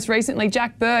most recently,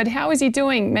 Jack Bird. How is he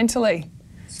doing mentally?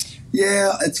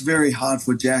 Yeah, it's very hard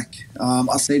for Jack.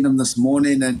 I seen him this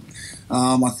morning, and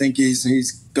I think he's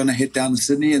going to head down to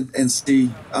Sydney and see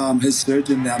his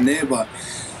surgeon down there. But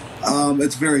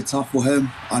it's very tough for him.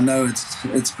 I know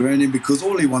it's burning, because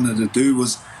all he wanted to do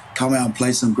was come out and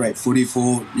play some great footy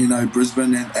for, you know,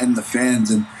 Brisbane and the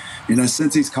fans. And you know,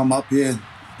 since he's come up here,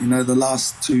 you know, the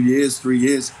last 2 years, 3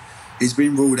 years, he's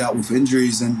been ruled out with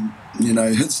injuries, and you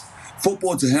know, his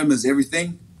football to him is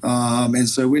everything. And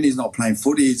so when he's not playing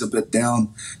footy, he's a bit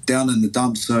down in the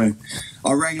dumps. So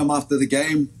I rang him after the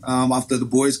game, after the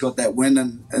boys got that win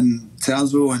in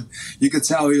Townsville, and you could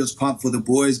tell he was pumped for the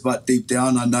boys, but deep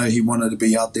down I know he wanted to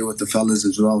be out there with the fellas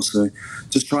as well. So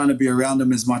just trying to be around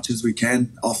him as much as we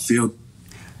can off field.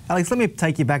 Alex, let me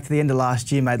take you back to the end of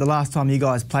last year, mate, the last time you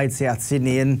guys played South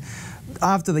Sydney. And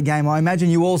after the game, I imagine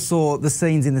you all saw the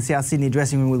scenes in the South Sydney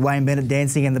dressing room with Wayne Bennett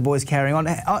dancing and the boys carrying on.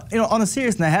 You know, on a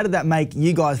serious note, how did that make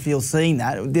you guys feel seeing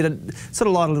that? Did it sort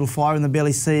of light a little fire in the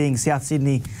belly seeing South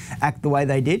Sydney act the way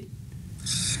they did?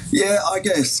 Yeah, I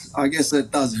guess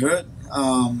it does hurt,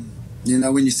 you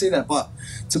know, when you see that. But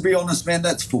to be honest, man,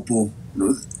 that's football.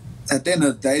 At the end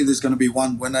of the day, there's going to be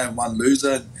one winner and one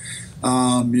loser.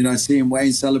 You know, seeing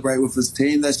Wayne celebrate with his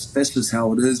team, that's just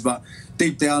how it is. But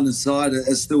deep down inside,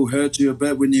 it still hurts you a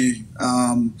bit when you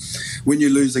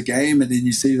lose a game, and then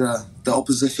you see the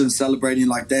opposition celebrating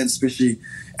like that, especially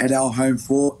at our home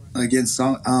fort against you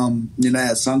know,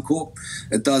 at Suncorp.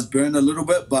 It does burn a little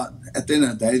bit, but at the end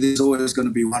of the day, there's always going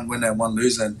to be one winner and one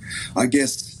loser. And I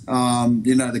guess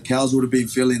you know, the Cows would have been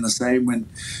feeling the same when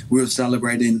we were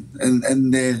celebrating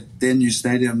in their new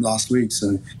stadium last week.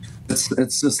 So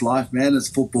it's just life, man. It's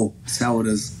football. It's how it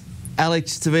is.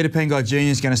 Alex, Tavita Pengai Jr.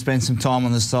 is going to spend some time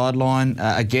on the sideline,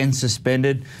 again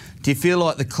suspended. Do you feel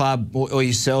like the club or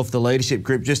yourself, the leadership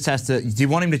group, just has to... Do you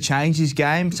want him to change his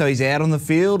game so he's out on the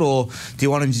field, or do you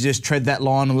want him to just tread that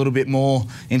line a little bit more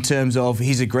in terms of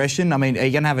his aggression? I mean, are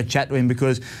you going to have a chat to him,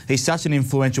 because he's such an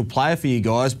influential player for you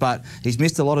guys, but he's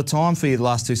missed a lot of time for you the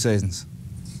last 2 seasons?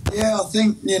 Yeah, I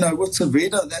think, you know, with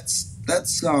Tavita,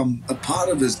 that's a part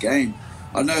of his game.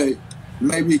 I know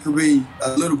maybe he could be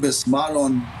a little bit smart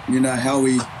on, you know, how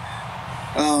he,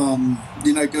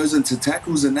 you know, goes into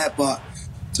tackles and that. But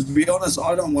to be honest,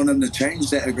 I don't want him to change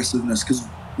that aggressiveness, because,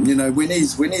 you know, when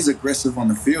he's aggressive on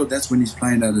the field, that's when he's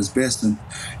playing at his best. And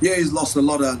yeah, he's lost a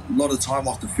lot of time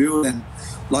off the field, and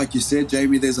like you said,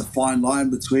 Jamie, there's a fine line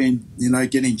between,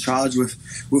 getting charged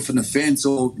with an offence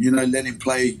or, letting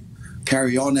play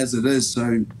carry on as it is.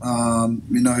 So,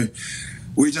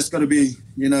 we just got to be,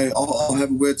 I'll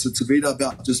have a word to Tavita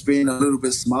about just being a little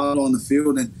bit smarter on the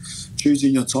field and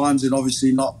choosing your times and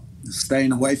obviously not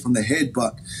staying away from the head.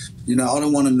 But, I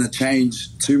don't want him to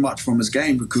change too much from his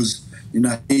game because,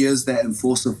 he is that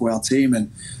enforcer for our team.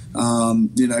 And,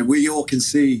 we all can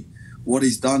see what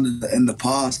he's done in the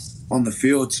past on the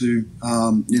field to,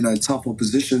 tough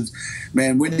oppositions.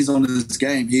 Man, when he's on his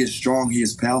game, he is strong, he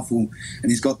is powerful,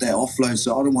 and he's got that offload.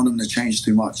 So I don't want him to change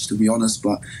too much, to be honest.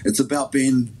 But it's about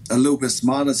being a little bit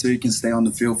smarter so he can stay on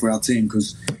the field for our team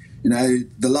because,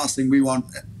 the last thing we want,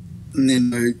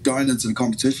 going into the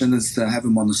competition is to have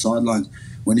him on the sidelines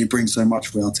when he brings so much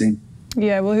for our team.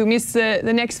 Yeah, well, he'll miss the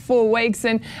next 4 weeks.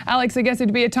 And Alex, I guess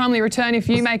it'd be a timely return if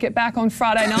you make it back on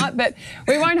Friday night. But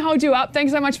we won't hold you up.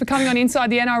 Thanks so much for coming on Inside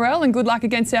the NRL and good luck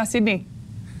against South Sydney.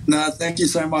 No, thank you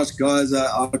so much, guys.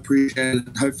 I appreciate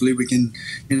it. Hopefully we can,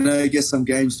 get some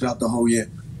games throughout the whole year.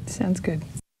 Sounds good.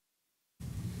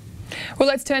 Well,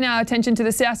 let's turn our attention to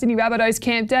the South Sydney Rabbitohs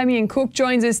camp. Damien Cook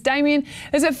joins us. Damien,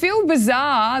 does it feel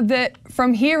bizarre that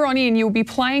from here on in you'll be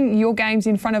playing your games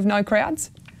in front of no crowds?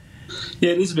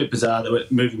 Yeah, it is a bit bizarre that we're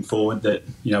moving forward that,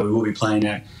 we will be playing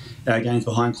our games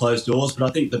behind closed doors. But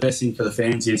I think the best thing for the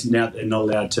fans is now that they're not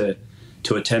allowed to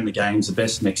attend the games, the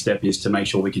best next step is to make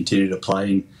sure we continue to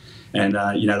play and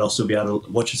they'll still be able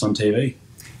to watch us on TV.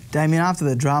 Damien, after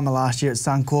the drama last year at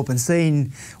Suncorp and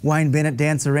seeing Wayne Bennett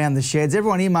dance around the sheds,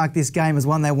 everyone earmarked this game as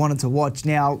one they wanted to watch.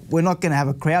 Now, we're not going to have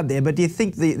a crowd there, but do you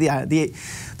think the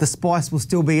spice will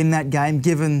still be in that game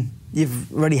given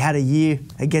you've already had a year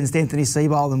against Anthony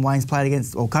Seibold and Wayne's played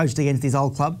against or coached against his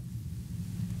old club?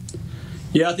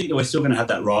 Yeah, I think that we're still going to have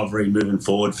that rivalry moving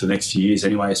forward for the next few years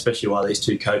anyway, especially while these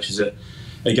two coaches are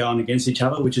going against each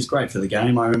other, which is great for the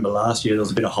game. I remember last year there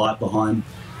was a bit of hype behind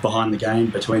the game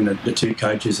between the two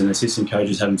coaches and assistant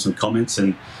coaches having some comments,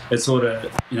 and it sort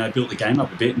of built the game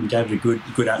up a bit and gave it a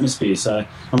good atmosphere. So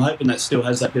I'm hoping that still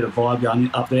has that bit of vibe going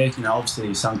up there. Obviously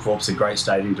Suncorp's a great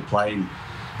stadium to play in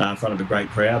front of a great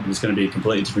crowd, but it's going to be a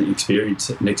completely different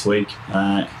experience next week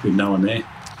with no one there.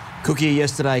 Cookie,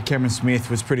 yesterday Cameron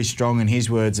Smith was pretty strong in his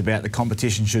words about the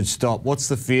competition should stop. What's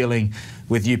the feeling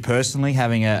with you personally,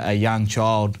 having a young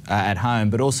child at home,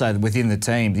 but also within the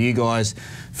team? Do you guys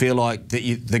feel like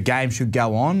that the game should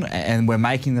go on and we're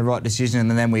making the right decision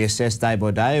and then we assess day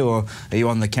by day, or are you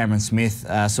on the Cameron Smith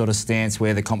sort of stance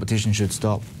where the competition should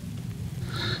stop?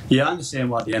 Yeah, I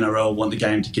understand why the NRL want the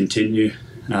game to continue.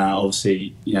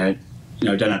 Obviously,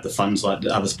 don't have the funds like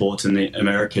the other sports in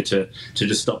America to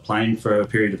just stop playing for a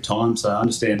period of time. So I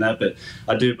understand that, but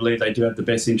I do believe they do have the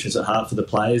best interests at heart for the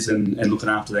players and looking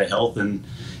after their health. And,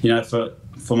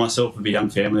 for myself with a young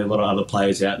family, a lot of other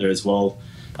players out there as well,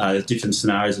 there's different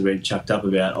scenarios that have been chucked up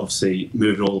about, obviously,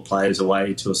 moving all the players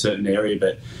away to a certain area,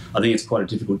 but I think it's quite a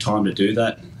difficult time to do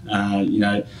that.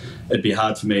 It'd be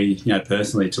hard for me,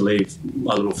 personally, to leave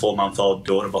my little 4-month-old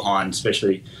daughter behind,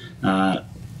 especially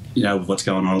with what's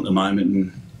going on at the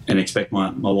moment, and expect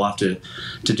my wife to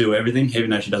do everything,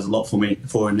 even though she does a lot for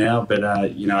her now. But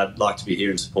I'd like to be here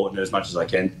and supporting her as much as I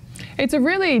can. It's a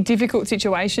really difficult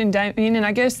situation, Damien, and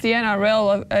I guess the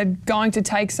NRL are going to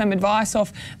take some advice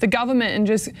off the government and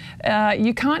just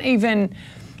you can't even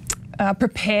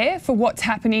prepare for what's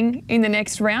happening in the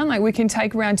next round. Like, we can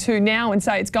take round 2 now and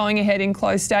say it's going ahead in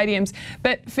closed stadiums.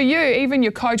 But for you, even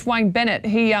your coach, Wayne Bennett,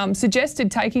 he suggested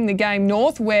taking the game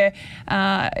north where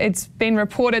it's been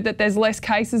reported that there's less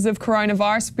cases of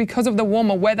coronavirus because of the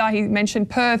warmer weather. He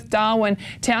mentioned Perth, Darwin,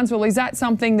 Townsville. Is that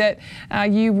something that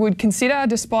you would consider,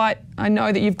 despite I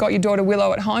know that you've got your daughter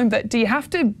Willow at home, but do you have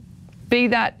to be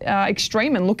that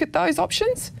extreme and look at those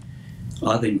options?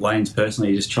 I think Wayne's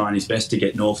personally just trying his best to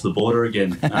get north of the border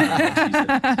again.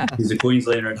 He's a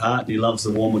Queenslander at heart and he loves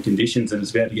the warmer conditions, and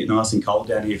it's about to get nice and cold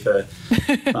down here for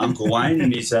Uncle Wayne,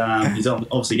 and he's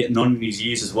obviously getting on in his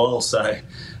years as well. So,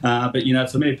 but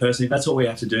for me personally, that's what we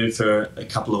have to do for a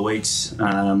couple of weeks.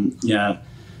 I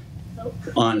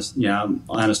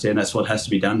understand that's what has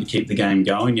to be done to keep the game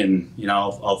going, and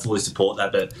I'll fully support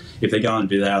that. But if they're going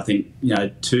to do that, I think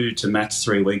 2 to max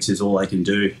 3 weeks is all they can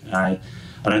do.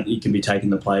 I don't think you can be taking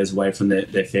the players away from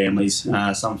their families.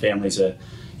 Some families are,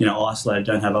 isolated,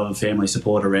 don't have other family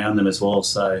support around them as well.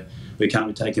 So we can't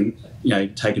be taken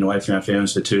away from our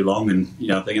families for too long. And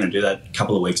if they're going to do that, a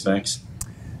couple of weeks max.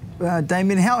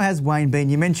 Damien, how has Wayne been?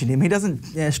 You mentioned him. He doesn't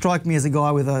strike me as a guy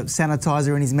with a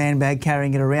sanitizer in his man bag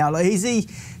carrying it around. Has he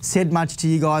said much to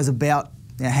you guys about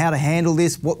how to handle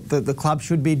this, what the club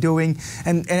should be doing.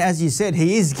 And as you said,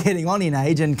 he is getting on in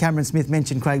age, and Cameron Smith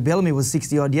mentioned Craig Bellamy was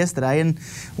 60-odd yesterday, and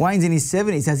Wayne's in his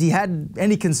 70s. Has he had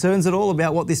any concerns at all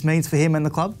about what this means for him and the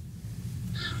club?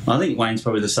 I think Wayne's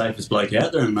probably the safest bloke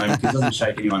out there at the moment because he doesn't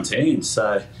shake anyone's hands.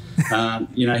 So,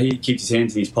 he keeps his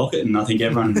hands in his pocket, and I think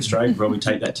everyone in Australia would probably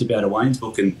take that tip out of Wayne's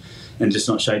book and just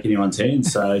not shake anyone's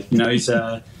hands. So, he's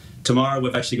tomorrow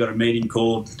we've actually got a meeting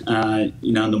called, in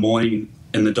the morning,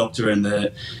 and the doctor and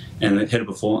the head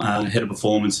of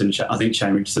performance and I think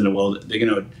Shane Richardson as well. They're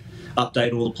going to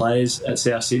update all the players at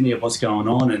South Sydney of what's going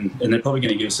on, and they're probably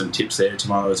going to give us some tips there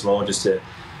tomorrow as well, just to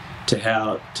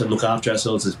how to look after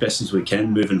ourselves as best as we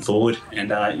can moving forward. And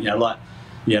like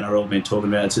the NRL have been talking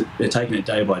about, they're taking it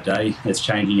day by day. It's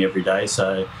changing every day,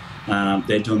 so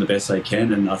they're doing the best they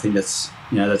can, and I think that's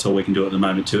all we can do at the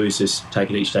moment too, is just take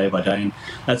it each day by day, and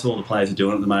that's all the players are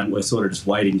doing at the moment. We're sort of just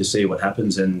waiting to see what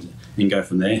happens and go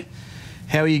from there.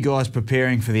 How are you guys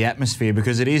preparing for the atmosphere?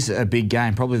 Because it is a big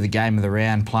game, probably the game of the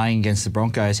round, playing against the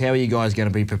Broncos. How are you guys going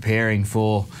to be preparing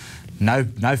for no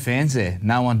fans there,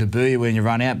 no one to boo you when you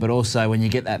run out, but also when you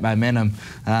get that momentum,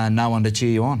 no one to cheer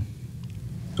you on?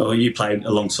 Well, you played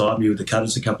alongside me with the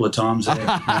Cutters a couple of times there.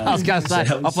 I was going to say,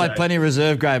 I played plenty of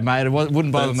reserve grade, mate. It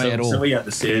wouldn't bother me at all. So we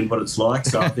understand what it's like.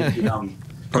 So I think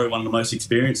probably one of the most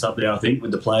experienced up there, I think,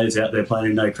 with the players out there playing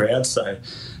in no crowds. So,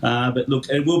 but look,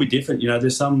 it will be different.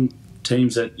 There's some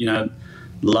teams that,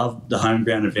 love the home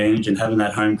ground advantage and having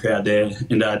that home crowd there.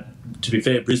 And to be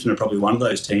fair, Brisbane are probably one of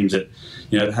those teams that,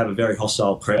 have a very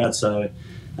hostile crowd. So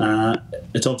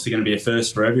it's obviously going to be a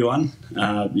first for everyone.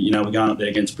 We're going up there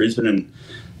against Brisbane, and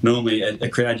normally a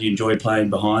crowd you enjoy playing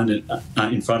behind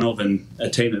and in front of, and a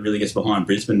team that really gets behind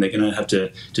Brisbane, they're going to have to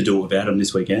do it without them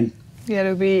this weekend. Yeah,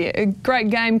 it'll be a great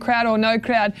game, crowd or no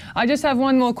crowd. I just have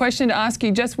one more question to ask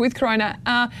you, just with Corona.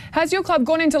 Has your club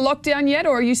gone into lockdown yet,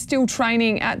 or are you still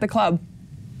training at the club?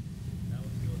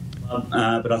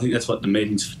 But I think that's what the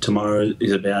meetings tomorrow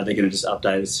is about. They're going to just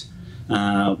update us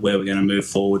where we're going to move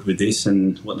forward with this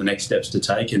and what the next steps to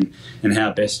take and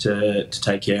how best to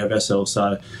take care of ourselves.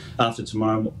 So after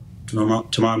tomorrow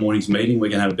morning's meeting, we're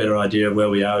going to have a better idea of where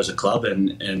we are as a club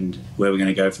and where we're going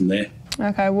to go from there.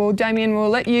 Okay, well, Damien, we'll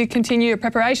let you continue your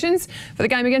preparations for the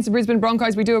game against the Brisbane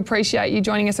Broncos. We do appreciate you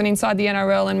joining us on Inside the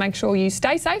NRL, and make sure you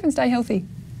stay safe and stay healthy.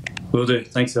 Will do.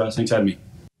 Thanks, guys. Thanks for having me.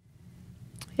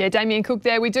 Yeah, Damien Cook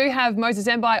there. We do have Moses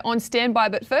Mbye on standby,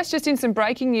 but first, just in some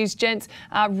breaking news, gents,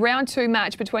 round 2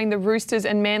 match between the Roosters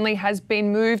and Manly has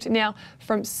been moved now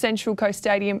from Central Coast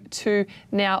Stadium to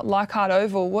now Leichhardt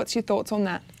Oval. What's your thoughts on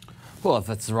that? Well, if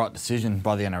it's the right decision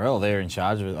by the NRL, they're in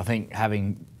charge of it. I think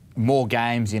having more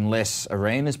games in less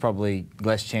arenas, probably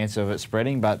less chance of it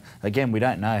spreading. But again, we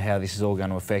don't know how this is all going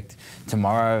to affect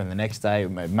tomorrow and the next day. It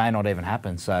may not even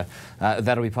happen. So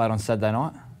that'll be played on Saturday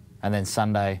night. And then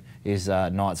Sunday is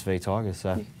Knights v Tigers.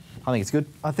 So I think it's good.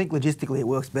 I think logistically it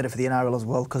works better for the NRL as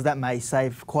well, because that may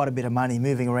save quite a bit of money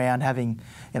moving around, having,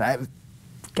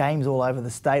 games all over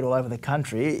the state, all over the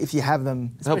country. If you have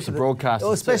them... It helps the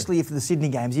broadcasters especially if the Sydney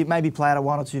games, you maybe play out of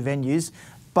 1 or 2 venues,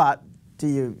 but do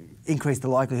you increase the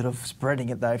likelihood of spreading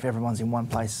it, though, if everyone's in one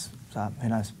place? So who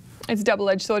knows? It's a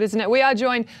double-edged sword, isn't it? We are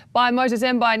joined by Moses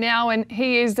Mbye now, and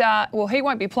he is, he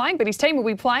won't be playing, but his team will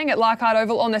be playing at Leichhardt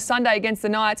Oval on the Sunday against the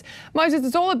Knights. Moses,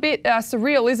 it's all a bit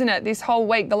surreal, isn't it, this whole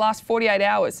week, the last 48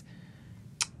 hours?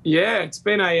 Yeah, it's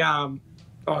been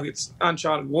it's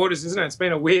uncharted waters, isn't it? It's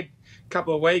been a weird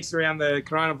couple of weeks around the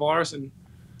coronavirus,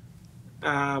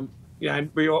 and,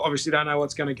 we obviously don't know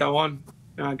what's going to go on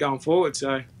going forward,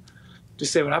 so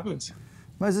just see what happens.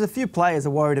 Moses, a few players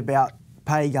are worried about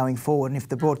pay going forward, and if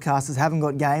the broadcasters haven't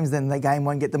got games, then the game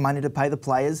won't get the money to pay the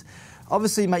players.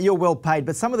 Obviously, mate, you're well paid,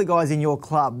 but some of the guys in your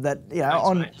club that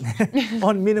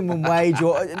on minimum wage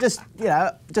or just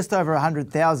over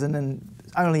 100,000 and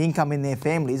only income in their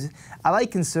families, are they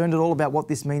concerned at all about what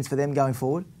this means for them going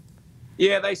forward?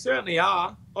 Yeah, they certainly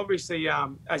are. Obviously,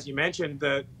 as you mentioned,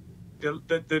 the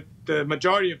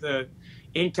majority of the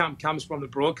income comes from the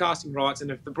broadcasting rights, and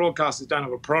if the broadcasters don't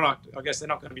have a product, I guess they're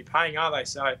not going to be paying, are they?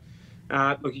 So,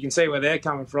 look, you can see where they're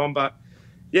coming from, but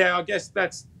yeah, I guess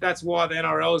that's why the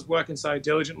NRL is working so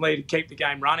diligently to keep the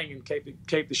game running and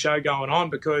keep the show going on,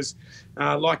 because,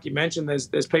 like you mentioned,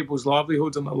 there's people's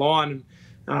livelihoods on the line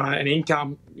and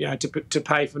income, to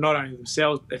pay for not only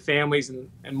themselves but their families and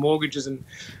mortgages. And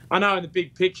I know in the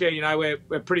big picture,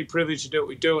 we're pretty privileged to do what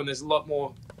we do, and there's a lot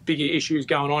more bigger issues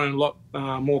going on and a lot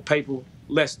more people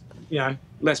less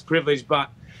privileged.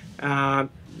 But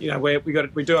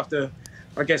we do have to,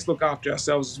 I guess, look after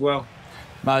ourselves as well.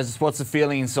 Moses, what's the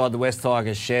feeling inside the West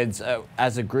Tigers sheds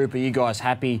as a group? Are you guys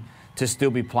happy to still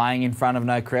be playing in front of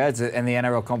no crowds and the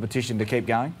NRL competition to keep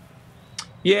going?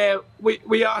 Yeah,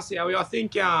 we are, Sally. I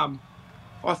think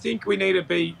we need to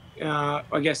be,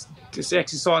 I guess, just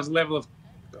exercise a level of,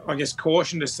 I guess,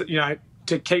 caution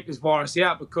to keep this virus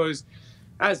out, because,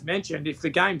 as mentioned, if the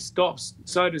game stops,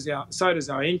 so does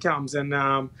our incomes,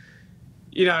 and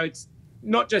it's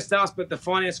not just us, but the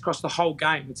finance across the whole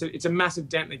game. It's a massive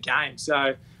dent in the game.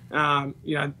 So,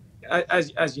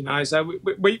 as you know, so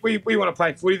we want to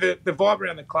play footy. The vibe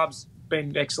around the club's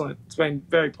been excellent. It's been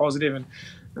very positive, and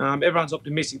everyone's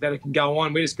optimistic that it can go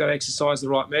on. We just got to exercise the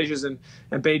right measures and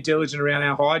be diligent around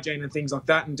our hygiene and things like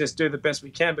that, and just do the best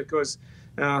we can, because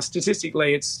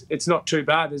statistically it's not too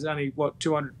bad. There's only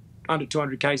under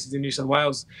 200 cases in New South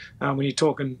Wales. When you're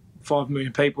talking 5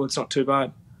 million people, it's not too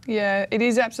bad. Yeah, it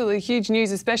is absolutely huge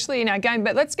news, especially in our game.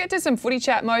 But let's get to some footy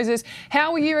chat, Moses.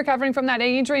 How are you recovering from that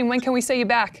knee injury, and when can we see you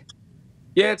back?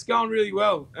 Yeah, it's going really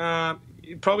well.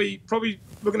 Probably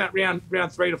looking at round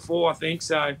 3 to 4, I think.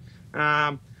 So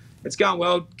it's going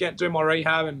well. Doing my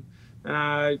rehab, and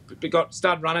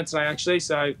started running today actually.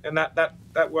 So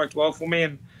that worked well for me,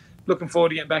 and looking forward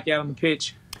to getting back out on the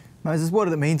pitch. Moses, what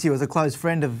did it mean to you as a close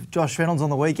friend of Josh Reynolds on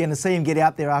the weekend to see him get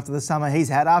out there after the summer he's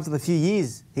had, after the few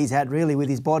years he's had really with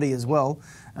his body as well,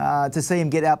 to see him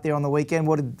get out there on the weekend?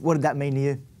 What did that mean to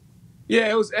you?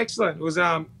 Yeah, it was excellent. It was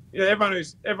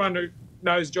everyone who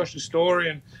knows Josh's story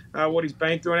and what he's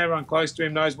been through, and everyone close to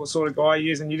him knows what sort of guy he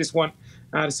is, and you just want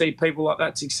to see people like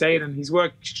that succeed. And he's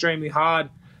worked extremely hard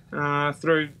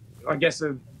through, I guess,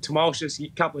 a tumultuous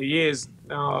couple of years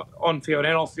on field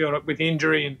and off field with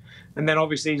injury, and then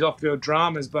obviously his off-field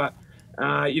dramas. But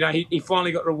he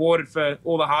finally got rewarded for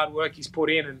all the hard work he's put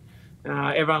in,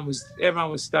 and everyone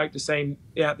was stoked to see him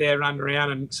out there running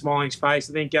around and smiling his face.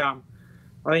 I think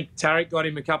Tarek got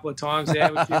him a couple of times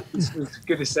there, which was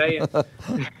good to see. But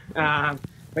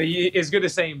it's good to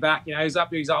see him back. He's up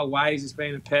to his old ways. He's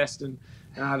been a pest, and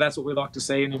that's what we like to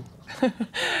see in him.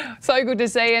 So good to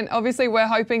see, and obviously we're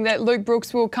hoping that Luke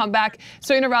Brooks will come back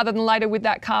sooner rather than later with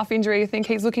that calf injury. I think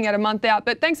he's looking at a month out.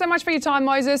 But thanks so much for your time,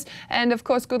 Moses, and of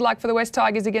course good luck for the West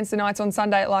Tigers against the Knights on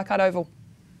Sunday at Leichhardt Oval.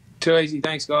 Too easy.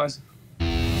 Thanks, guys.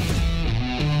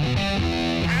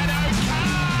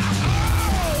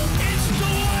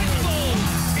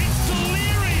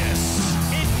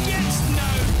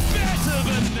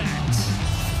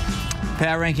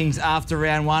 Power rankings after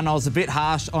round 1. I was a bit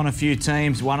harsh on a few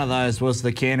teams. One of those was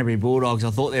the Canterbury Bulldogs.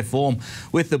 I thought their form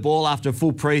with the ball after a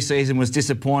full pre-season was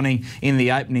disappointing in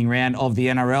the opening round of the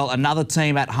NRL. Another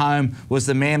team at home was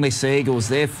the Manly Seagulls.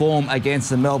 Their form against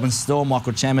the Melbourne Storm,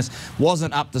 Michael Chammas,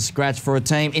 wasn't up to scratch for a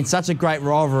team in such a great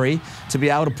rivalry. To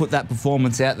be able to put that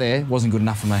performance out there wasn't good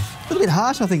enough for me. A little bit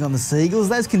harsh, I think, on the Seagulls.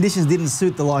 Those conditions didn't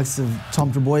suit the likes of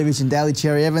Tom Trbojevic and Daly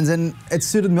Cherry Evans, and it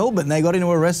suited Melbourne. They got into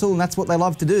a wrestle, and that's what they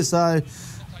love to do. So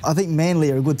I think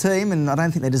Manly are a good team, and I don't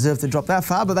think they deserve to drop that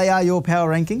far, but they are your power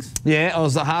rankings. Yeah, I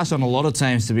was harsh on a lot of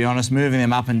teams, to be honest, moving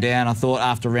them up and down. I thought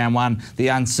after round 1, the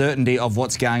uncertainty of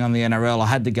what's going on in the NRL, I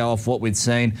had to go off what we'd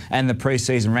seen and the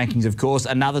pre-season rankings, of course.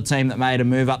 Another team that made a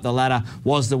move up the ladder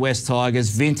was the West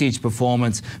Tigers. Vintage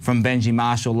performance from Benji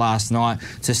Marshall last night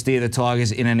to steer the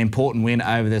Tigers in an important win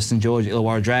over the St George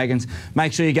Illawarra Dragons.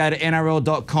 Make sure you go to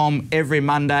NRL.com every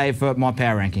Monday for my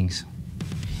power rankings.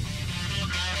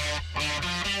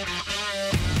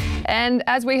 And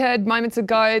as we heard moments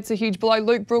ago, it's a huge blow.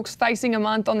 Luke Brooks facing a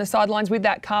month on the sidelines with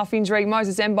that calf injury.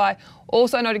 Moses Mbai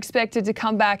also not expected to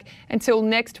come back until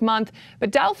next month.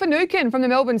 But Dale Finucane from the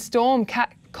Melbourne Storm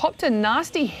copped a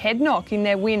nasty head knock in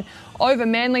their win over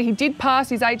Manly. He did pass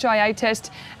his HIA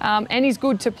test and he's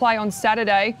good to play on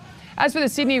Saturday. As for the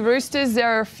Sydney Roosters, there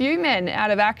are a few men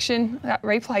out of action. That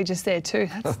replay just there too.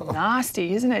 That's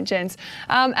nasty, isn't it, gents?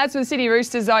 As for the Sydney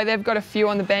Roosters, though, they've got a few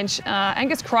on the bench.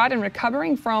 Angus Crichton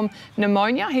recovering from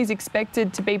pneumonia. He's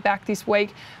expected to be back this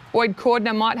week. Boyd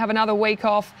Cordner might have another week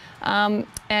off. And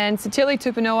Satili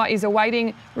Tupanua is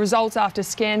awaiting results after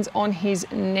scans on his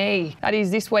knee. That is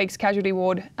this week's casualty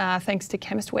ward, thanks to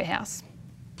Chemist Warehouse.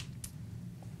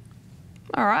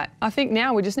 All right, I think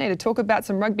now we just need to talk about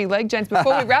some rugby league, gents,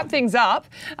 before we wrap things up.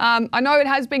 I know it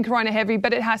has been corona heavy,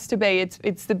 but it has to be.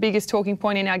 It's the biggest talking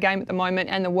point in our game at the moment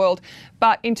and the world.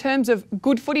 But in terms of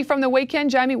good footy from the weekend,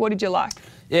 Jamie, what did you like?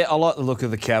 Yeah, I like the look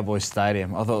of the Cowboys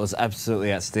Stadium. I thought it was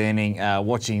absolutely outstanding.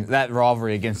 Watching that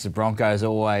rivalry against the Broncos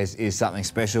always is something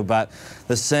special. But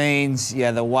the scenes,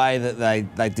 yeah, the way that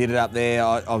they did it up there,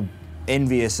 I'm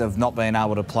envious of not being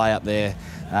able to play up there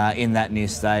in that new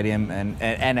stadium and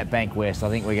at Bank West. I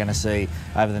think we're going to see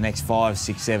over the next 5,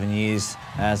 6, 7 years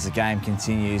as the game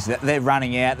continues. They're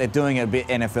running out. They're doing it a bit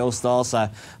NFL style, so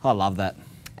I love that.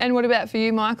 And what about for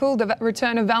you, Michael? The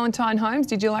return of Valentine Holmes,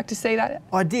 did you like to see that?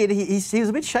 I did. He was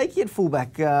a bit shaky at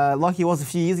fullback, like he was a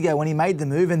few years ago when he made the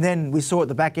move, and then we saw at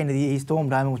the back end of the year he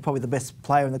stormed home and was probably the best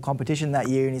player in the competition that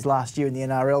year in his last year in the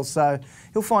NRL, so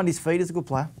he'll find his feet as a good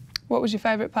player. What was your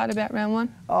favourite part about round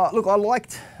one? Look, I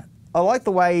liked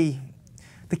the way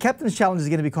the captain's challenge is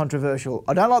going to be controversial.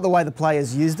 I don't like the way the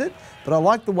players used it, but I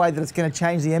like the way that it's going to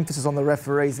change the emphasis on the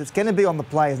referees. It's going to be on the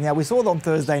players. Now, we saw it on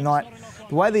Thursday night,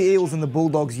 the way the Eels and the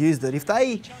Bulldogs used it. If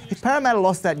Parramatta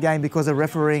lost that game because of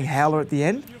refereeing howler at the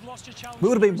end, we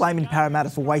would have been blaming Parramatta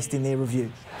for wasting their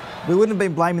review. We wouldn't have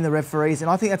been blaming the referees,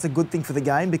 and I think that's a good thing for the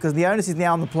game because the onus is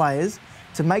now on the players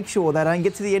to make sure they don't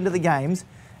get to the end of the games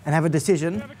and have a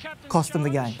decision cost them the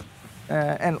game.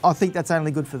 And I think that's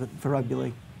only good for rugby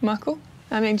league. Michael?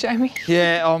 Jamie?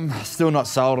 Yeah, I'm still not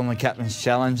sold on the captain's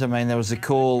challenge. I mean, there was a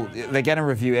call. They're going to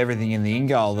review everything in the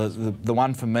in-goal. The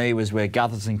one for me was where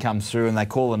Gutherson comes through and they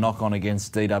call a knock-on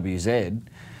against DWZ,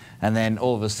 and then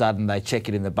all of a sudden they check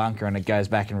it in the bunker and it goes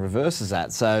back and reverses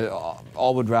that. So I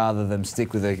would rather them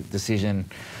stick with a decision.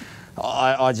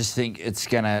 I just think it's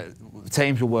going to...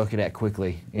 Teams will work it out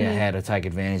quickly, how to take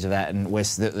advantage of that, and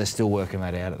they're still working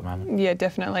that out at the moment. Yeah,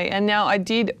 definitely. And now I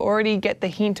did already get the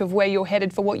hint of where you're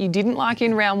headed for what you didn't like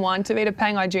in round one. Tavita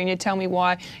Pangai Jr., tell me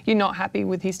why you're not happy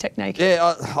with his technique.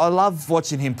 Yeah, I love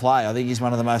watching him play. I think he's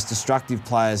one of the most destructive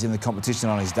players in the competition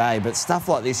on his day, but stuff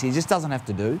like this he just doesn't have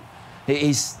to do.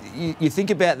 You think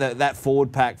about that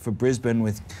forward pack for Brisbane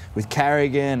with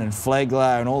Carrigan and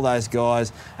Flegler and all those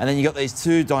guys, and then you've got these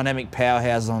two dynamic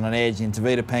powerhouses on an edge in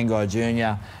Tavita Pangai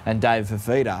Jr. and Dave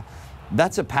Fifita.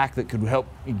 That's a pack that could help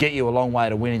get you a long way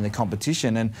to winning the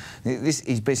competition. And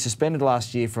he's been suspended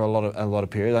last year for a lot of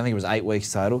periods. I think it was 8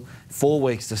 weeks total, 4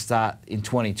 weeks to start in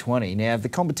 2020. Now, if the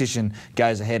competition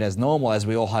goes ahead as normal, as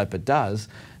we all hope it does,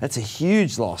 that's a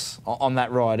huge loss on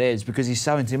that right edge because he's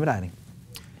so intimidating.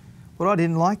 What I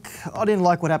didn't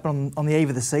like what happened on the eve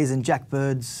of the season, Jack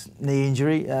Bird's knee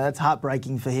injury. It's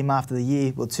heartbreaking for him after the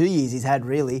year, well, 2 years he's had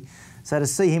really. So to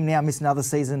see him now miss another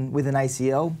season with an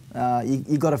ACL,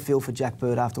 you got to feel for Jack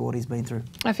Bird after what he's been through.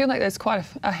 I feel like there's quite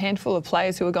a handful of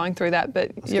players who are going through that,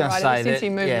 but you're right, ever since he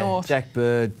moved north. Jack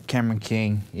Bird, Cameron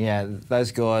King,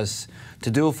 those guys, to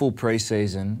do a full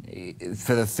pre-season,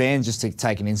 for the fans just to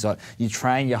take an insight, you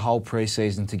train your whole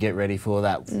pre-season to get ready for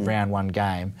that round one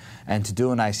game, and to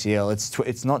do an ACL,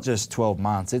 it's not just 12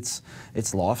 months,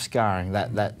 it's life scarring,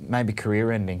 that may be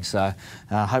career ending. So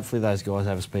hopefully those guys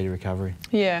have a speedy recovery.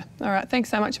 Yeah. All right, thanks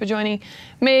so much for joining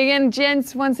me again.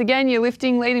 Gents, once again, you're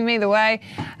lifting, leading me the way.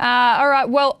 All right,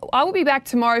 well, I will be back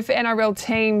tomorrow for NRL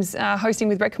Teams, hosting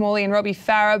with Brett Camorley and Robbie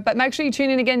Farah, but make sure you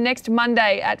tune in again next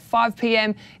Monday at 5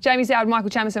 p.m. Jamie Soward, Michael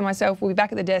Chammerson and myself will be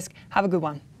back at the desk. Have a good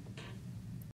one.